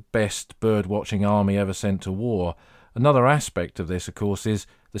it was the best bird-watching army ever sent to war, another aspect of this, of course, is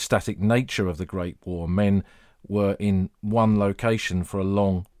the static nature of the Great War. Men were in one location for a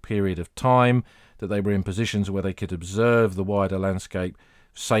long period of time, that they were in positions where they could observe the wider landscape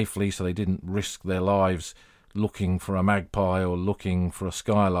safely, so they didn't risk their lives looking for a magpie or looking for a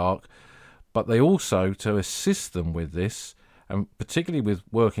skylark. But they also, to assist them with this, and particularly with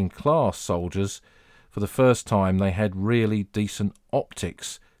working class soldiers, for the first time they had really decent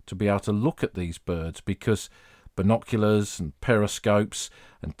optics to be able to look at these birds, because binoculars and periscopes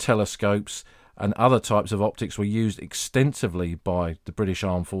and telescopes and other types of optics were used extensively by the British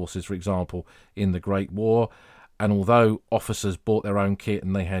Armed Forces, for example, in the Great War. And although officers bought their own kit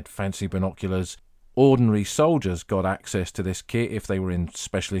and they had fancy binoculars, ordinary soldiers got access to this kit if they were in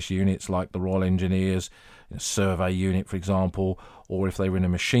specialist units like the Royal Engineers, a survey unit, for example, or if they were in a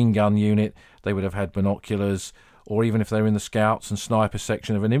machine gun unit, they would have had binoculars, or even if they were in the scouts and sniper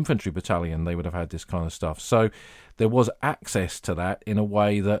section of an infantry battalion, they would have had this kind of stuff. So there was access to that in a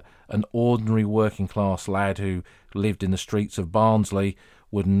way that an ordinary working class lad who lived in the streets of Barnsley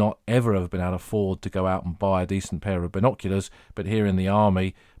would not ever have been able to afford to go out and buy a decent pair of binoculars. But here in the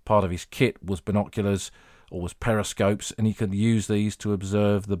army, part of his kit was binoculars or was periscopes, and he could use these to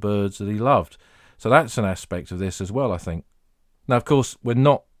observe the birds that he loved. So that's an aspect of this as well, I think. Now, of course, we're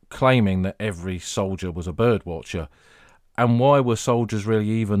not claiming that every soldier was a bird watcher. And why were soldiers really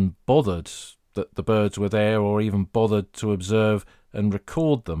even bothered that the birds were there, or even bothered to observe and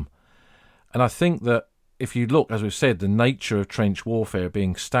record them? And I think that if you look, as we've said, the nature of trench warfare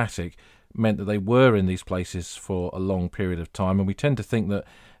being static meant that they were in these places for a long period of time, and we tend to think that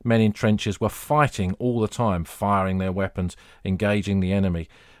men in trenches were fighting all the time, firing their weapons, engaging the enemy.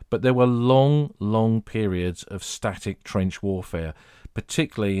 But there were long periods of static trench warfare,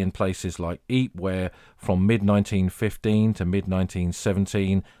 particularly in places like Ypres, where from mid-1915 to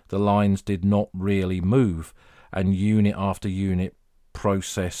mid-1917 the lines did not really move, and unit after unit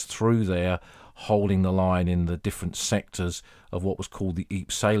processed through there, holding the line in the different sectors of what was called the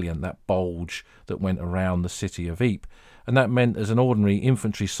Ypres salient, that bulge that went around the city of Ypres. And that meant, as an ordinary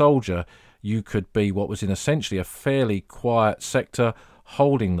infantry soldier, you could be what was in essentially a fairly quiet sector,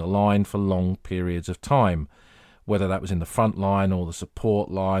 holding the line for long periods of time, whether that was in the front line or the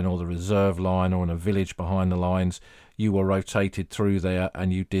support line or the reserve line or in a village behind the lines. You were rotated through there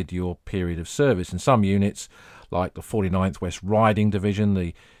and you did your period of service. In some units, like the 49th West Riding Division,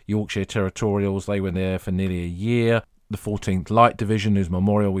 the Yorkshire Territorials, they were there for nearly a year. The 14th Light Division, whose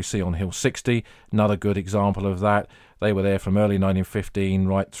memorial we see on Hill 60, another good example of that. They were there from early 1915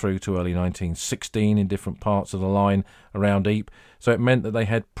 right through to early 1916 in different parts of the line around Ypres. So it meant that they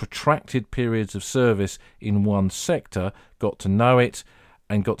had protracted periods of service in one sector, got to know it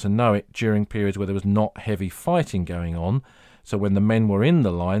during periods where there was not heavy fighting going on. So when the men were in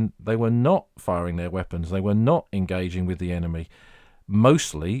the line, they were not firing their weapons, they were not engaging with the enemy.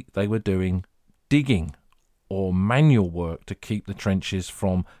 Mostly they were doing digging or manual work to keep the trenches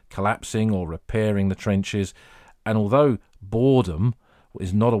from collapsing or repairing the trenches. And although boredom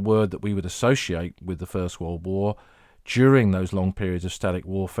is not a word that we would associate with the First World War, during those long periods of static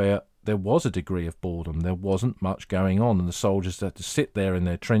warfare, there was a degree of boredom. There wasn't much going on, and the soldiers had to sit there in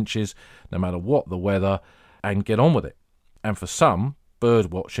their trenches, no matter what the weather, and get on with it. And for some,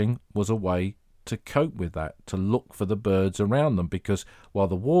 bird watching was a way to cope with that, to look for the birds around them, because while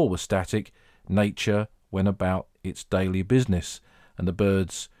the war was static, nature went about its daily business, and the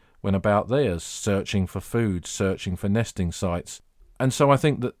birds went about theirs, searching for food, searching for nesting sites. And so I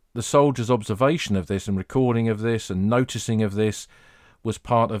think that the soldiers' observation of this and recording of this and noticing of this was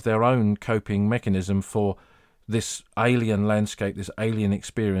part of their own coping mechanism for this alien landscape, this alien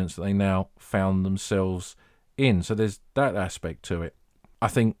experience that they now found themselves in. So there's that aspect to it. I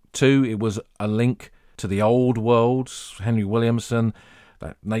think, too, it was a link to the old world. Henry Williamson,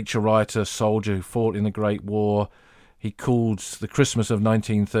 that nature writer, soldier who fought in the Great War, he called the Christmas of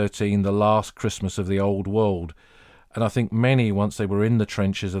 1913 the last Christmas of the old world. And I think many, once they were in the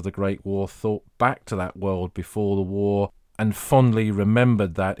trenches of the Great War, thought back to that world before the war and fondly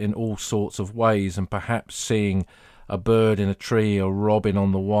remembered that in all sorts of ways, and perhaps seeing a bird in a tree, a robin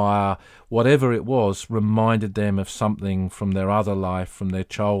on the wire, whatever it was, reminded them of something from their other life, from their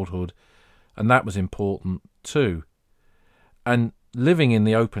childhood, and that was important too. And living in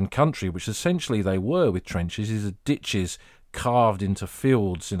the open country, which essentially they were with trenches, these ditches carved into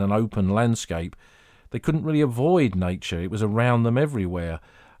fields in an open landscape, they couldn't really avoid nature. It was around them everywhere.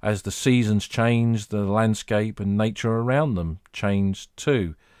 As the seasons changed, the landscape and nature around them changed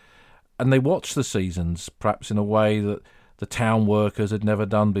too. And they watched the seasons, perhaps in a way that the town workers had never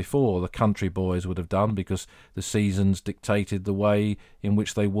done before, the country boys would have done, because the seasons dictated the way in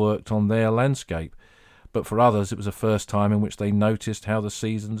which they worked on their landscape. But for others, it was the first time in which they noticed how the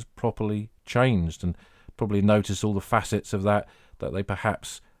seasons properly changed, and probably noticed all the facets of that they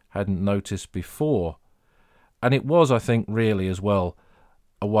perhaps hadn't noticed before. And it was, I think, really as well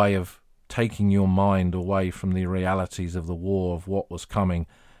a way of taking your mind away from the realities of the war, of what was coming,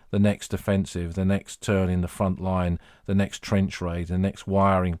 the next offensive, the next turn in the front line, the next trench raid, the next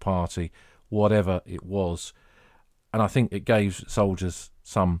wiring party, whatever it was. And I think it gave soldiers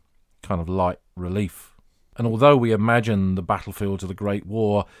some kind of light relief. And although we imagine the battlefields of the Great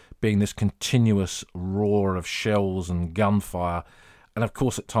War being this continuous roar of shells and gunfire, and of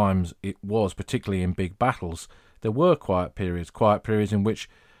course at times it was, particularly in big battles, there were quiet periods in which,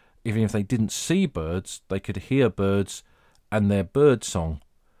 even if they didn't see birds, they could hear birds and their bird song.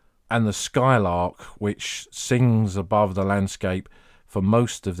 And the skylark, which sings above the landscape for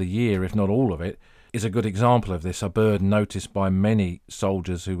most of the year, if not all of it, is a good example of this, a bird noticed by many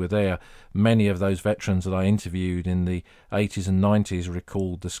soldiers who were there. Many of those veterans that I interviewed in the 80s and 90s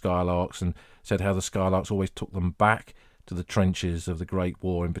recalled the skylarks and said how the skylarks always took them back to the trenches of the Great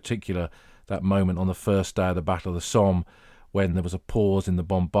War, in particular that moment on the first day of the Battle of the Somme, when there was a pause in the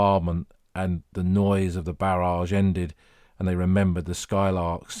bombardment and the noise of the barrage ended, and they remembered the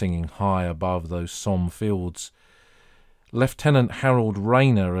skylark singing high above those Somme fields. Lieutenant Harold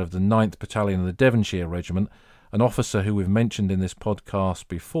Rayner of the 9th Battalion of the Devonshire Regiment, an officer who we've mentioned in this podcast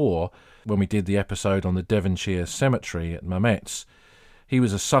before when we did the episode on the Devonshire Cemetery at Mametz. He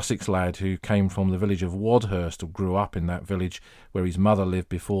was a Sussex lad who came from the village of Wadhurst, or grew up in that village where his mother lived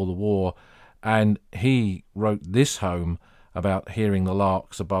before the war, and he wrote this home about hearing the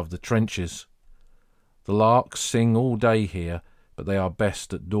larks above the trenches. The larks sing all day here, but they are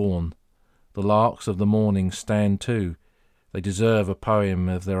best at dawn. The larks of the morning stand too. They deserve a poem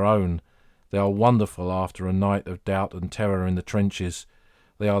of their own. They are wonderful after a night of doubt and terror in the trenches.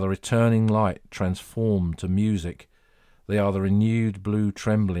 They are the returning light transformed to music. They are the renewed blue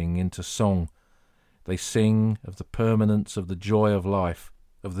trembling into song. They sing of the permanence of the joy of life,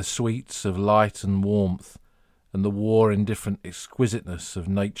 of the sweets of light and warmth, and the war-indifferent exquisiteness of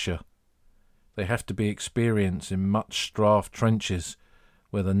nature. They have to be experienced in much strafe trenches,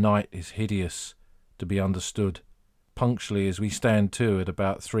 where the night is hideous, to be understood. Punctually as we stand to at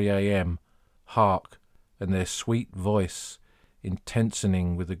about 3 a.m, hark, and their sweet voice,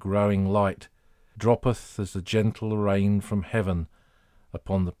 intensening with the growing light, droppeth as the gentle rain from heaven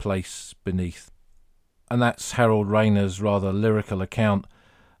upon the place beneath. And that's Harold Rayner's rather lyrical account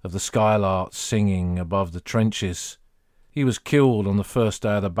of the skylarks singing above the trenches. He was killed on the first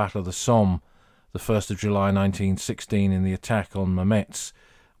day of the Battle of the Somme, the 1st of July 1916, in the attack on Mametz,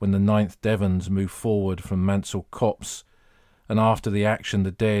 when the 9th Devons moved forward from Mansell Copse, and after the action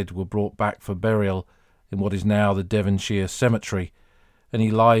the dead were brought back for burial in what is now the Devonshire Cemetery, and he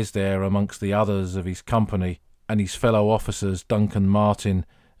lies there amongst the others of his company and his fellow officers Duncan Martin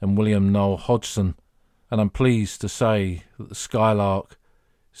and William Noel Hodgson, and I'm pleased to say that the skylark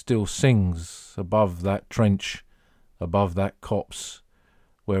still sings above that trench, above that copse,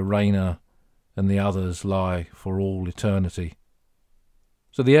 where Rayner and the others lie for all eternity.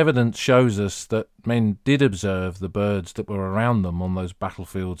 So the evidence shows us that men did observe the birds that were around them on those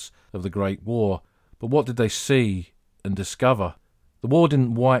battlefields of the Great War, but what did they see and discover? The war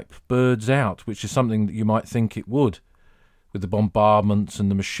didn't wipe birds out, which is something that you might think it would. With the bombardments and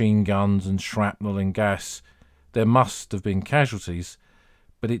the machine guns and shrapnel and gas, there must have been casualties,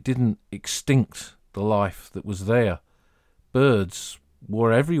 but it didn't extinct the life that was there. Birds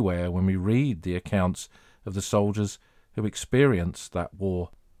were everywhere when we read the accounts of the soldiers who experienced that war.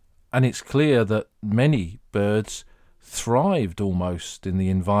 And it's clear that many birds thrived almost in the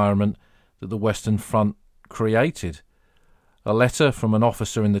environment that the Western Front created. A letter from an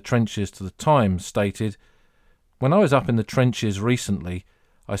officer in the trenches to the Times stated, "When I was up in the trenches recently,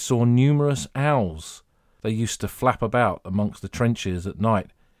 I saw numerous owls. They used to flap about amongst the trenches at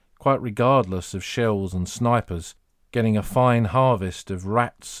night, quite regardless of shells and snipers, getting a fine harvest of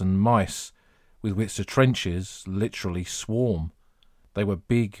rats and mice, with which the trenches literally swarm. They were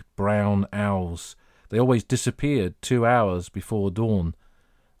big brown owls. They always disappeared 2 hours before dawn.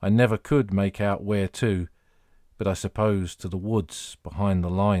 I never could make out where to, but I suppose to the woods behind the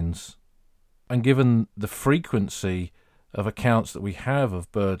lines." And given the frequency of accounts that we have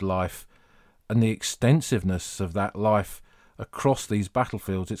of bird life and the extensiveness of that life across these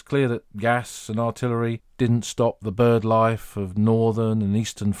battlefields, it's clear that gas and artillery didn't stop the bird life of northern and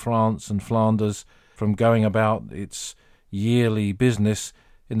eastern France and Flanders from going about its yearly business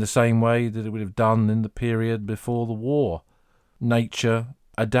in the same way that it would have done in the period before the war. Nature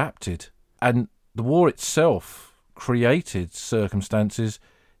adapted, and the war itself created circumstances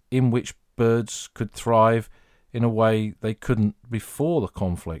in which birds could thrive in a way they couldn't before the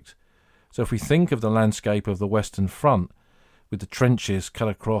conflict. So if we think of the landscape of the Western Front, with the trenches cut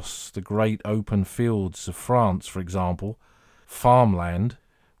across the great open fields of France, for example, farmland,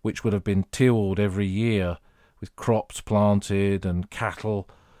 which would have been tilled every year with crops planted and cattle,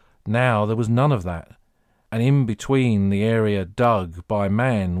 now there was none of that. And in between the area dug by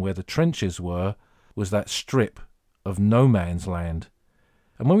man where the trenches were was that strip of no man's land.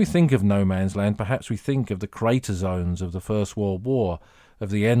 And when we think of no man's land, perhaps we think of the crater zones of the First World War, of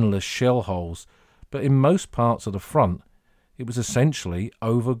the endless shell holes, but in most parts of the front it was essentially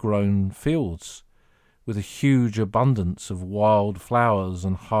overgrown fields, with a huge abundance of wild flowers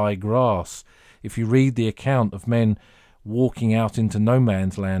and high grass. If you read the account of men walking out into no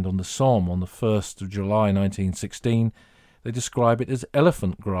man's land on the Somme on the 1st of July 1916, they describe it as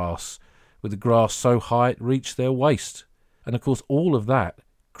elephant grass, with the grass so high it reached their waist. And of course all of that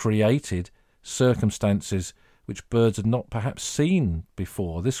created circumstances which birds had not perhaps seen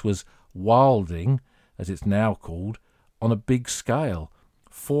before. This was wilding, as it's now called, on a big scale.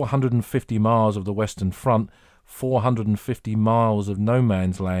 450 miles of the Western Front, 450 miles of no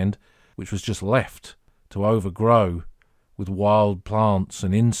man's land, which was just left to overgrow with wild plants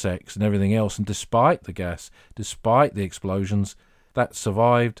and insects and everything else, and despite the gas, despite the explosions, that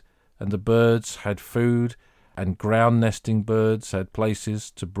survived, and the birds had food, and ground-nesting birds had places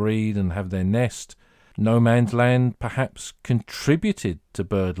to breed and have their nest. No Man's Land perhaps contributed to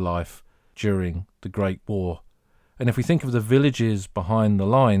bird life during the Great War. And if we think of the villages behind the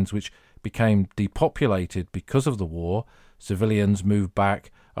lines which became depopulated because of the war, civilians moved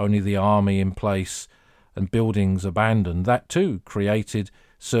back, only the army in place, and buildings abandoned, that too created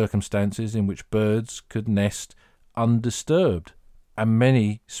circumstances in which birds could nest undisturbed. And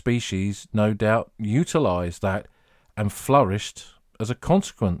many species, no doubt, utilised that and flourished as a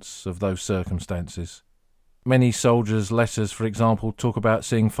consequence of those circumstances. Many soldiers' letters, for example, talk about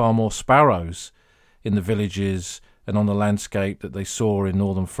seeing far more sparrows in the villages and on the landscape that they saw in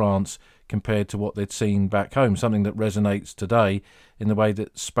northern France compared to what they'd seen back home, something that resonates today in the way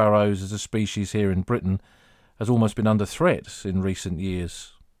that sparrows as a species here in Britain has almost been under threat in recent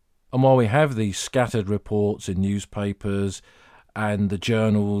years. And while we have these scattered reports in newspapers and the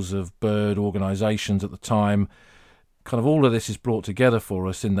journals of bird organisations at the time, kind of all of this is brought together for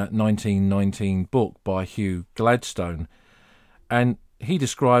us in that 1919 book by Hugh Gladstone. And he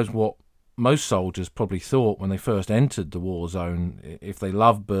describes what most soldiers probably thought when they first entered the war zone, if they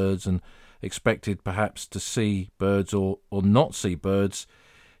loved birds and expected perhaps to see birds or not see birds.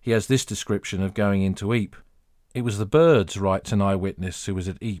 He has this description of going into Ypres. It was the birds, writes an eyewitness who was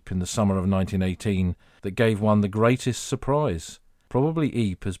at Ypres in the summer of 1918, that gave one the greatest surprise.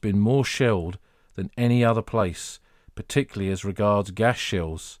 Probably Ypres has been more shelled than any other place, particularly as regards gas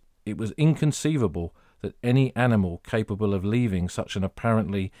shells. It was inconceivable that any animal capable of leaving such an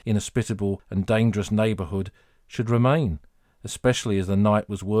apparently inhospitable and dangerous neighbourhood should remain, especially as the night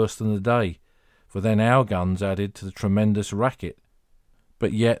was worse than the day, for then our guns added to the tremendous racket.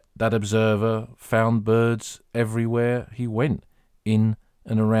 But yet that observer found birds everywhere he went, in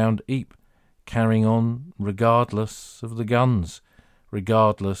and around Ypres, carrying on regardless of the guns,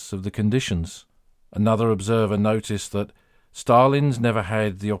 regardless of the conditions. Another observer noticed that Stalin's never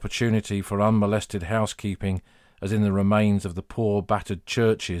had the opportunity for unmolested housekeeping as in the remains of the poor battered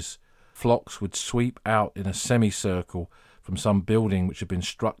churches. Flocks would sweep out in a semicircle from some building which had been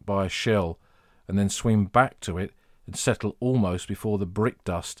struck by a shell, and then swim back to it and settle almost before the brick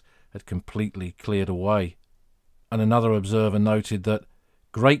dust had completely cleared away. And another observer noted that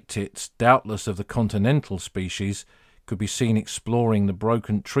great tits, doubtless of the continental species, could be seen exploring the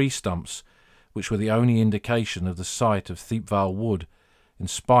broken tree stumps, which were the only indication of the site of Thiepval Wood, in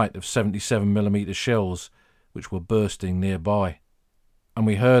spite of 77mm shells which were bursting nearby. And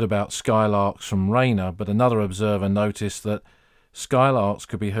we heard about skylarks from Rainer, but another observer noticed that skylarks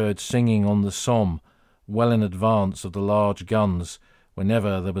could be heard singing on the Somme, well in advance of the large guns,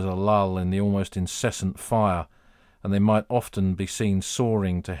 whenever there was a lull in the almost incessant fire, and they might often be seen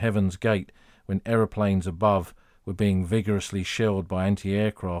soaring to Heaven's Gate when aeroplanes above were being vigorously shelled by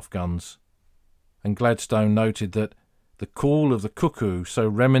anti-aircraft guns. And Gladstone noted that the call of the cuckoo, so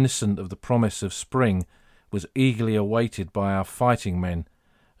reminiscent of the promise of spring, was eagerly awaited by our fighting men,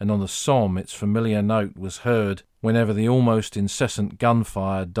 and on the Somme its familiar note was heard whenever the almost incessant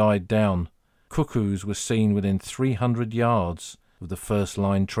gunfire died down. Cuckoos were seen within 300 yards of the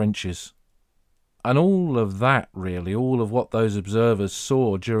first-line trenches. And all of that, really, all of what those observers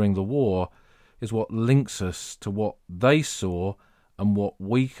saw during the war, is what links us to what they saw and what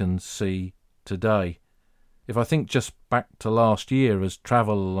we can see today. If I think just back to last year, as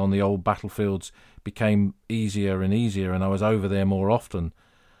travel on the old battlefields became easier and easier and I was over there more often,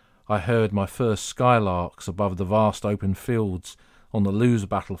 I heard my first skylarks above the vast open fields on the Loos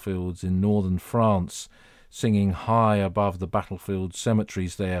battlefields in northern France, singing high above the battlefield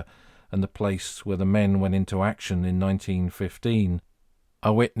cemeteries there and the place where the men went into action in 1915. I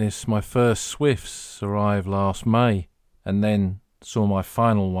witnessed my first swifts arrive last May, and then saw my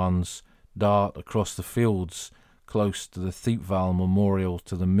final ones dart across the fields close to the Thiepval Memorial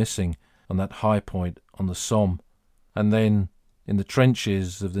to the Missing on that high point on the Somme, and then in the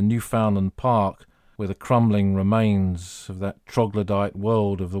trenches of the Newfoundland Park, where the crumbling remains of that troglodyte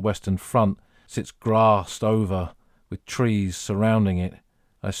world of the Western Front sits grassed over with trees surrounding it,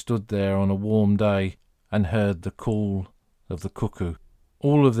 I stood there on a warm day and heard the call of the cuckoo.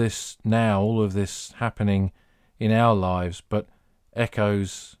 All of this now, all of this happening in our lives, but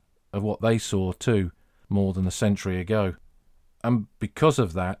echoes of what they saw too, more than a century ago. And because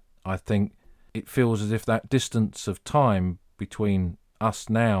of that, I think it feels as if that distance of time between us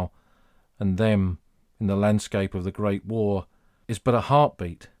now and them in the landscape of the Great War is but a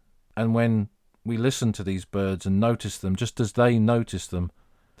heartbeat. And when we listen to these birds and notice them just as they noticed them,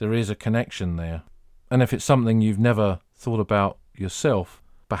 there is a connection there. And if it's something you've never thought about yourself,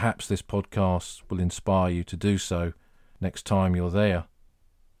 perhaps this podcast will inspire you to do so next time you're there.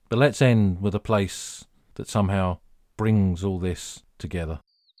 But let's end with a place that somehow brings all this together.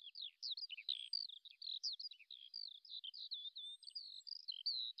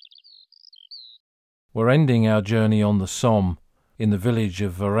 We're ending our journey on the Somme in the village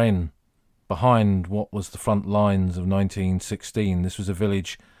of Varennes, behind what was the front lines of 1916. This was a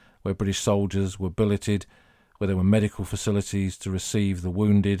village where British soldiers were billeted, where there were medical facilities to receive the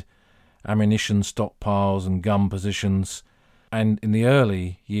wounded, ammunition stockpiles and gun positions, and in the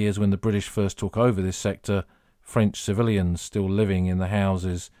early years when the British first took over this sector, French civilians still living in the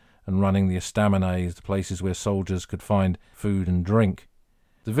houses and running the estaminets, the places where soldiers could find food and drink.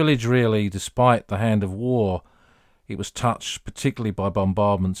 The village really, despite the hand of war, it was touched particularly by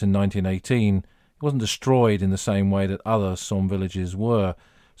bombardments in 1918. It wasn't destroyed in the same way that other Somme villages were,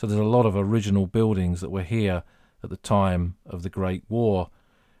 so there's a lot of original buildings that were here at the time of the Great War.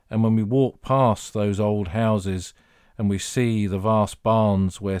 And when we walk past those old houses and we see the vast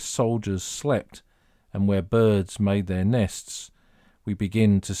barns where soldiers slept and where birds made their nests, we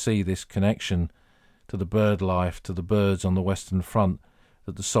begin to see this connection to the bird life, to the birds on the Western Front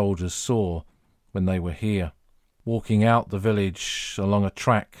that the soldiers saw when they were here. Walking out the village along a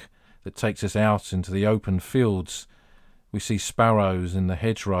track that takes us out into the open fields, we see sparrows in the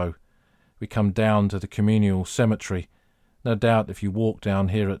hedgerow. We come down to the communal cemetery. No doubt if you walk down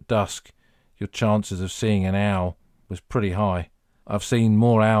here at dusk, your chances of seeing an owl was pretty high. I've seen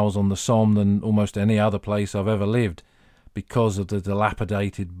more owls on the Somme than almost any other place I've ever lived, because of the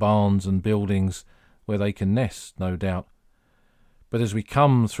dilapidated barns and buildings where they can nest, no doubt. But as we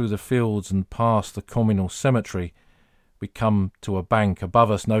come through the fields and past the communal cemetery, we come to a bank.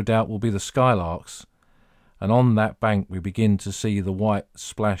 Above us, no doubt, will be the skylarks. And on that bank we begin to see the white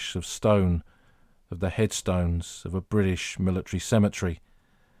splash of stone of the headstones of a British military cemetery.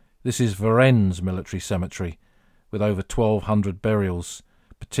 This is Varennes military cemetery, with over 1,200 burials,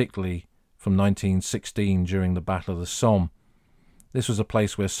 particularly from 1916 during the Battle of the Somme. This was a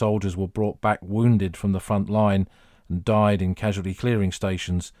place where soldiers were brought back wounded from the front line and died in casualty clearing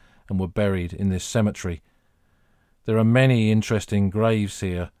stations and were buried in this cemetery. There are many interesting graves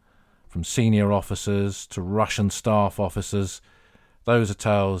here, from senior officers to Russian staff officers. Those are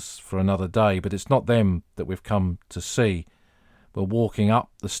tales for another day, but it's not them that we've come to see. We're walking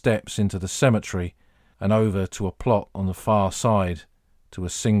up the steps into the cemetery and over to a plot on the far side to a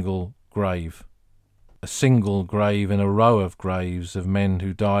single grave. A single grave in a row of graves of men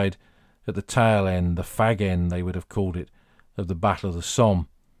who died at the tail end, the fag end they would have called it, of the Battle of the Somme.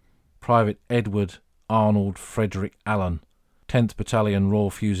 Private Edward Arnold Frederick Allen, 10th Battalion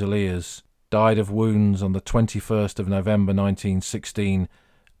Royal Fusiliers, died of wounds on the 21st of November 1916,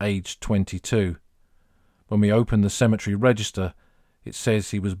 aged 22. When we open the cemetery register, it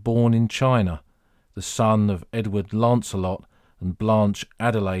says he was born in China, the son of Edward Lancelot and Blanche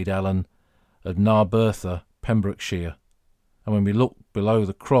Adelaide Allen of Narbertha, Pembrokeshire. And when we look below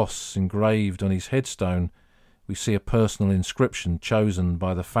the cross engraved on his headstone, we see a personal inscription chosen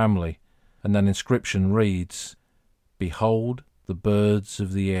by the family, and that inscription reads, "Behold the birds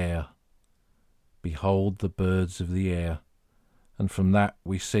of the air. Behold the birds of the air." And from that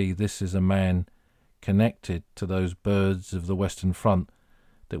we see this is a man connected to those birds of the Western Front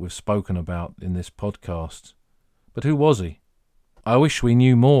that we've spoken about in this podcast. But who was he? I wish we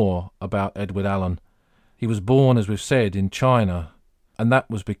knew more about Edward Allen. He was born, as we've said, in China, and that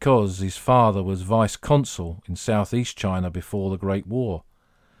was because his father was vice-consul in southeast China before the Great War.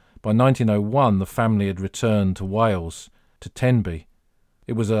 By 1901, the family had returned to Wales, to Tenby.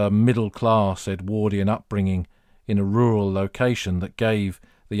 It was a middle-class Edwardian upbringing in a rural location that gave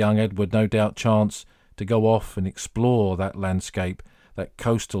the young Edward no doubt chance to go off and explore that landscape, that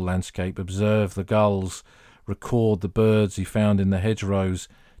coastal landscape, observe the gulls, record the birds he found in the hedgerows,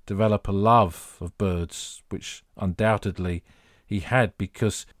 develop a love of birds, which undoubtedly he had,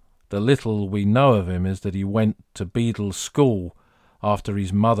 because the little we know of him is that he went to Beadle School after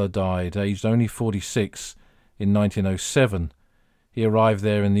his mother died, aged only 46, in 1907. He arrived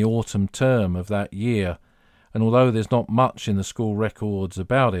there in the autumn term of that year, and although there's not much in the school records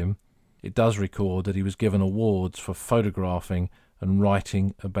about him, it does record that he was given awards for photographing and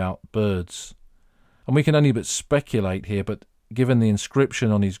writing about birds. And we can only but speculate here, but given the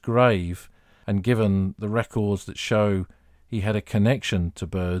inscription on his grave, and given the records that show he had a connection to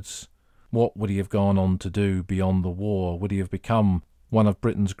birds, what would he have gone on to do beyond the war? Would he have become one of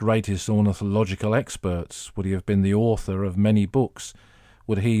Britain's greatest ornithological experts? Would he have been the author of many books?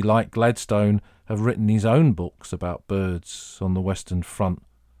 Would he, like Gladstone, have written his own books about birds on the Western Front?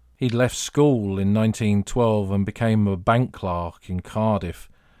 He'd left school in 1912 and became a bank clerk in Cardiff.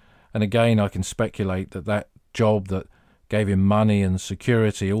 And again, I can speculate that job that gave him money and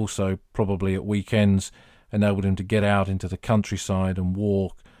security, also probably at weekends, enabled him to get out into the countryside and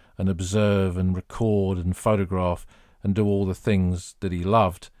walk and observe and record and photograph and do all the things that he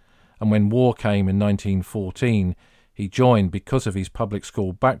loved. And when war came in 1914, he joined, because of his public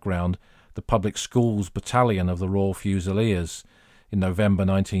school background, the Public Schools Battalion of the Royal Fusiliers in November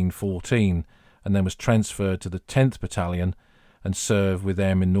 1914, and then was transferred to the 10th Battalion and served with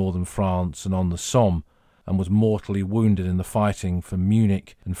them in northern France and on the Somme, and was mortally wounded in the fighting for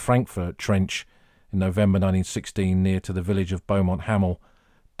Munich and Frankfurt Trench in November 1916 near to the village of Beaumont-Hamel,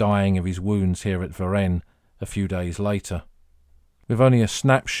 dying of his wounds here at Varennes a few days later. With only a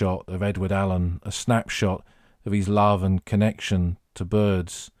snapshot of Edward Allen, a snapshot of his love and connection to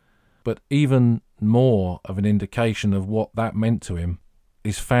birds, but even more of an indication of what that meant to him,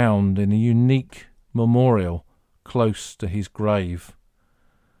 is found in a unique memorial close to his grave.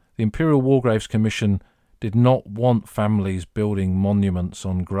 The Imperial War Graves Commission did not want families building monuments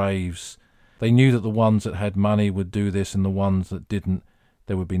on graves. They knew that the ones that had money would do this, and the ones that didn't,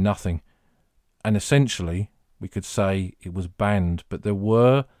 there would be nothing. And essentially, we could say it was banned, but there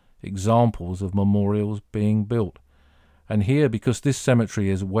were examples of memorials being built. And here, because this cemetery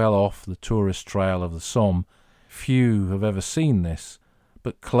is well off the tourist trail of the Somme, few have ever seen this,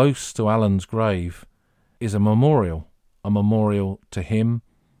 but close to Allen's grave is a memorial to him,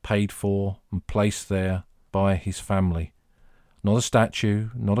 paid for and placed there by his family. Not a statue,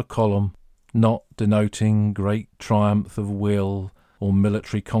 not a column, not denoting great triumph of will or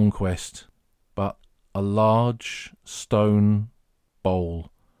military conquest, but a large stone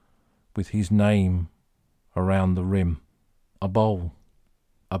bowl with his name around the rim. A bowl,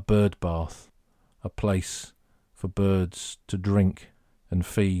 a bird bath, a place for birds to drink and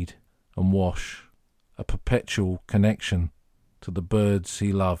feed and wash, a perpetual connection to the birds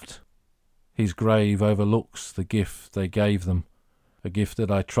he loved. His grave overlooks the gift they gave them, a gift that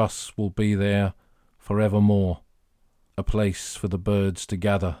I trust will be there forevermore, a place for the birds to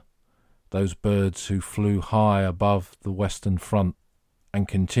gather, those birds who flew high above the Western Front and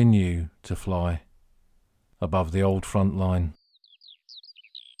continue to fly above the old front line.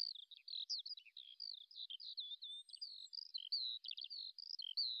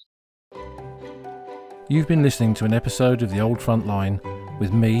 You've been listening to an episode of The Old Front Line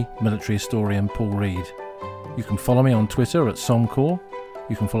with me, military historian Paul Reed. You can follow me on Twitter at Somcor.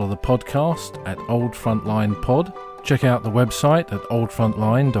 You can follow the podcast at Old Frontline Pod. Check out the website at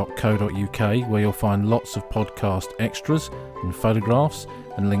oldfrontline.co.uk, where you'll find lots of podcast extras and photographs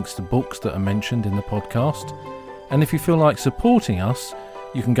and links to books that are mentioned in the podcast. And if you feel like supporting us,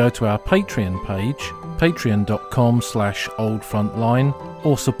 you can go to our Patreon page, patreon.com/oldfrontline,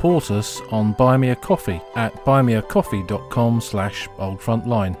 or support us on Buy Me a Coffee at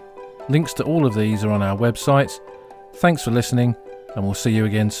buymeacoffee.com/oldfrontline. Links to all of these are on our website. Thanks for listening, and we'll see you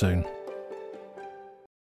again soon.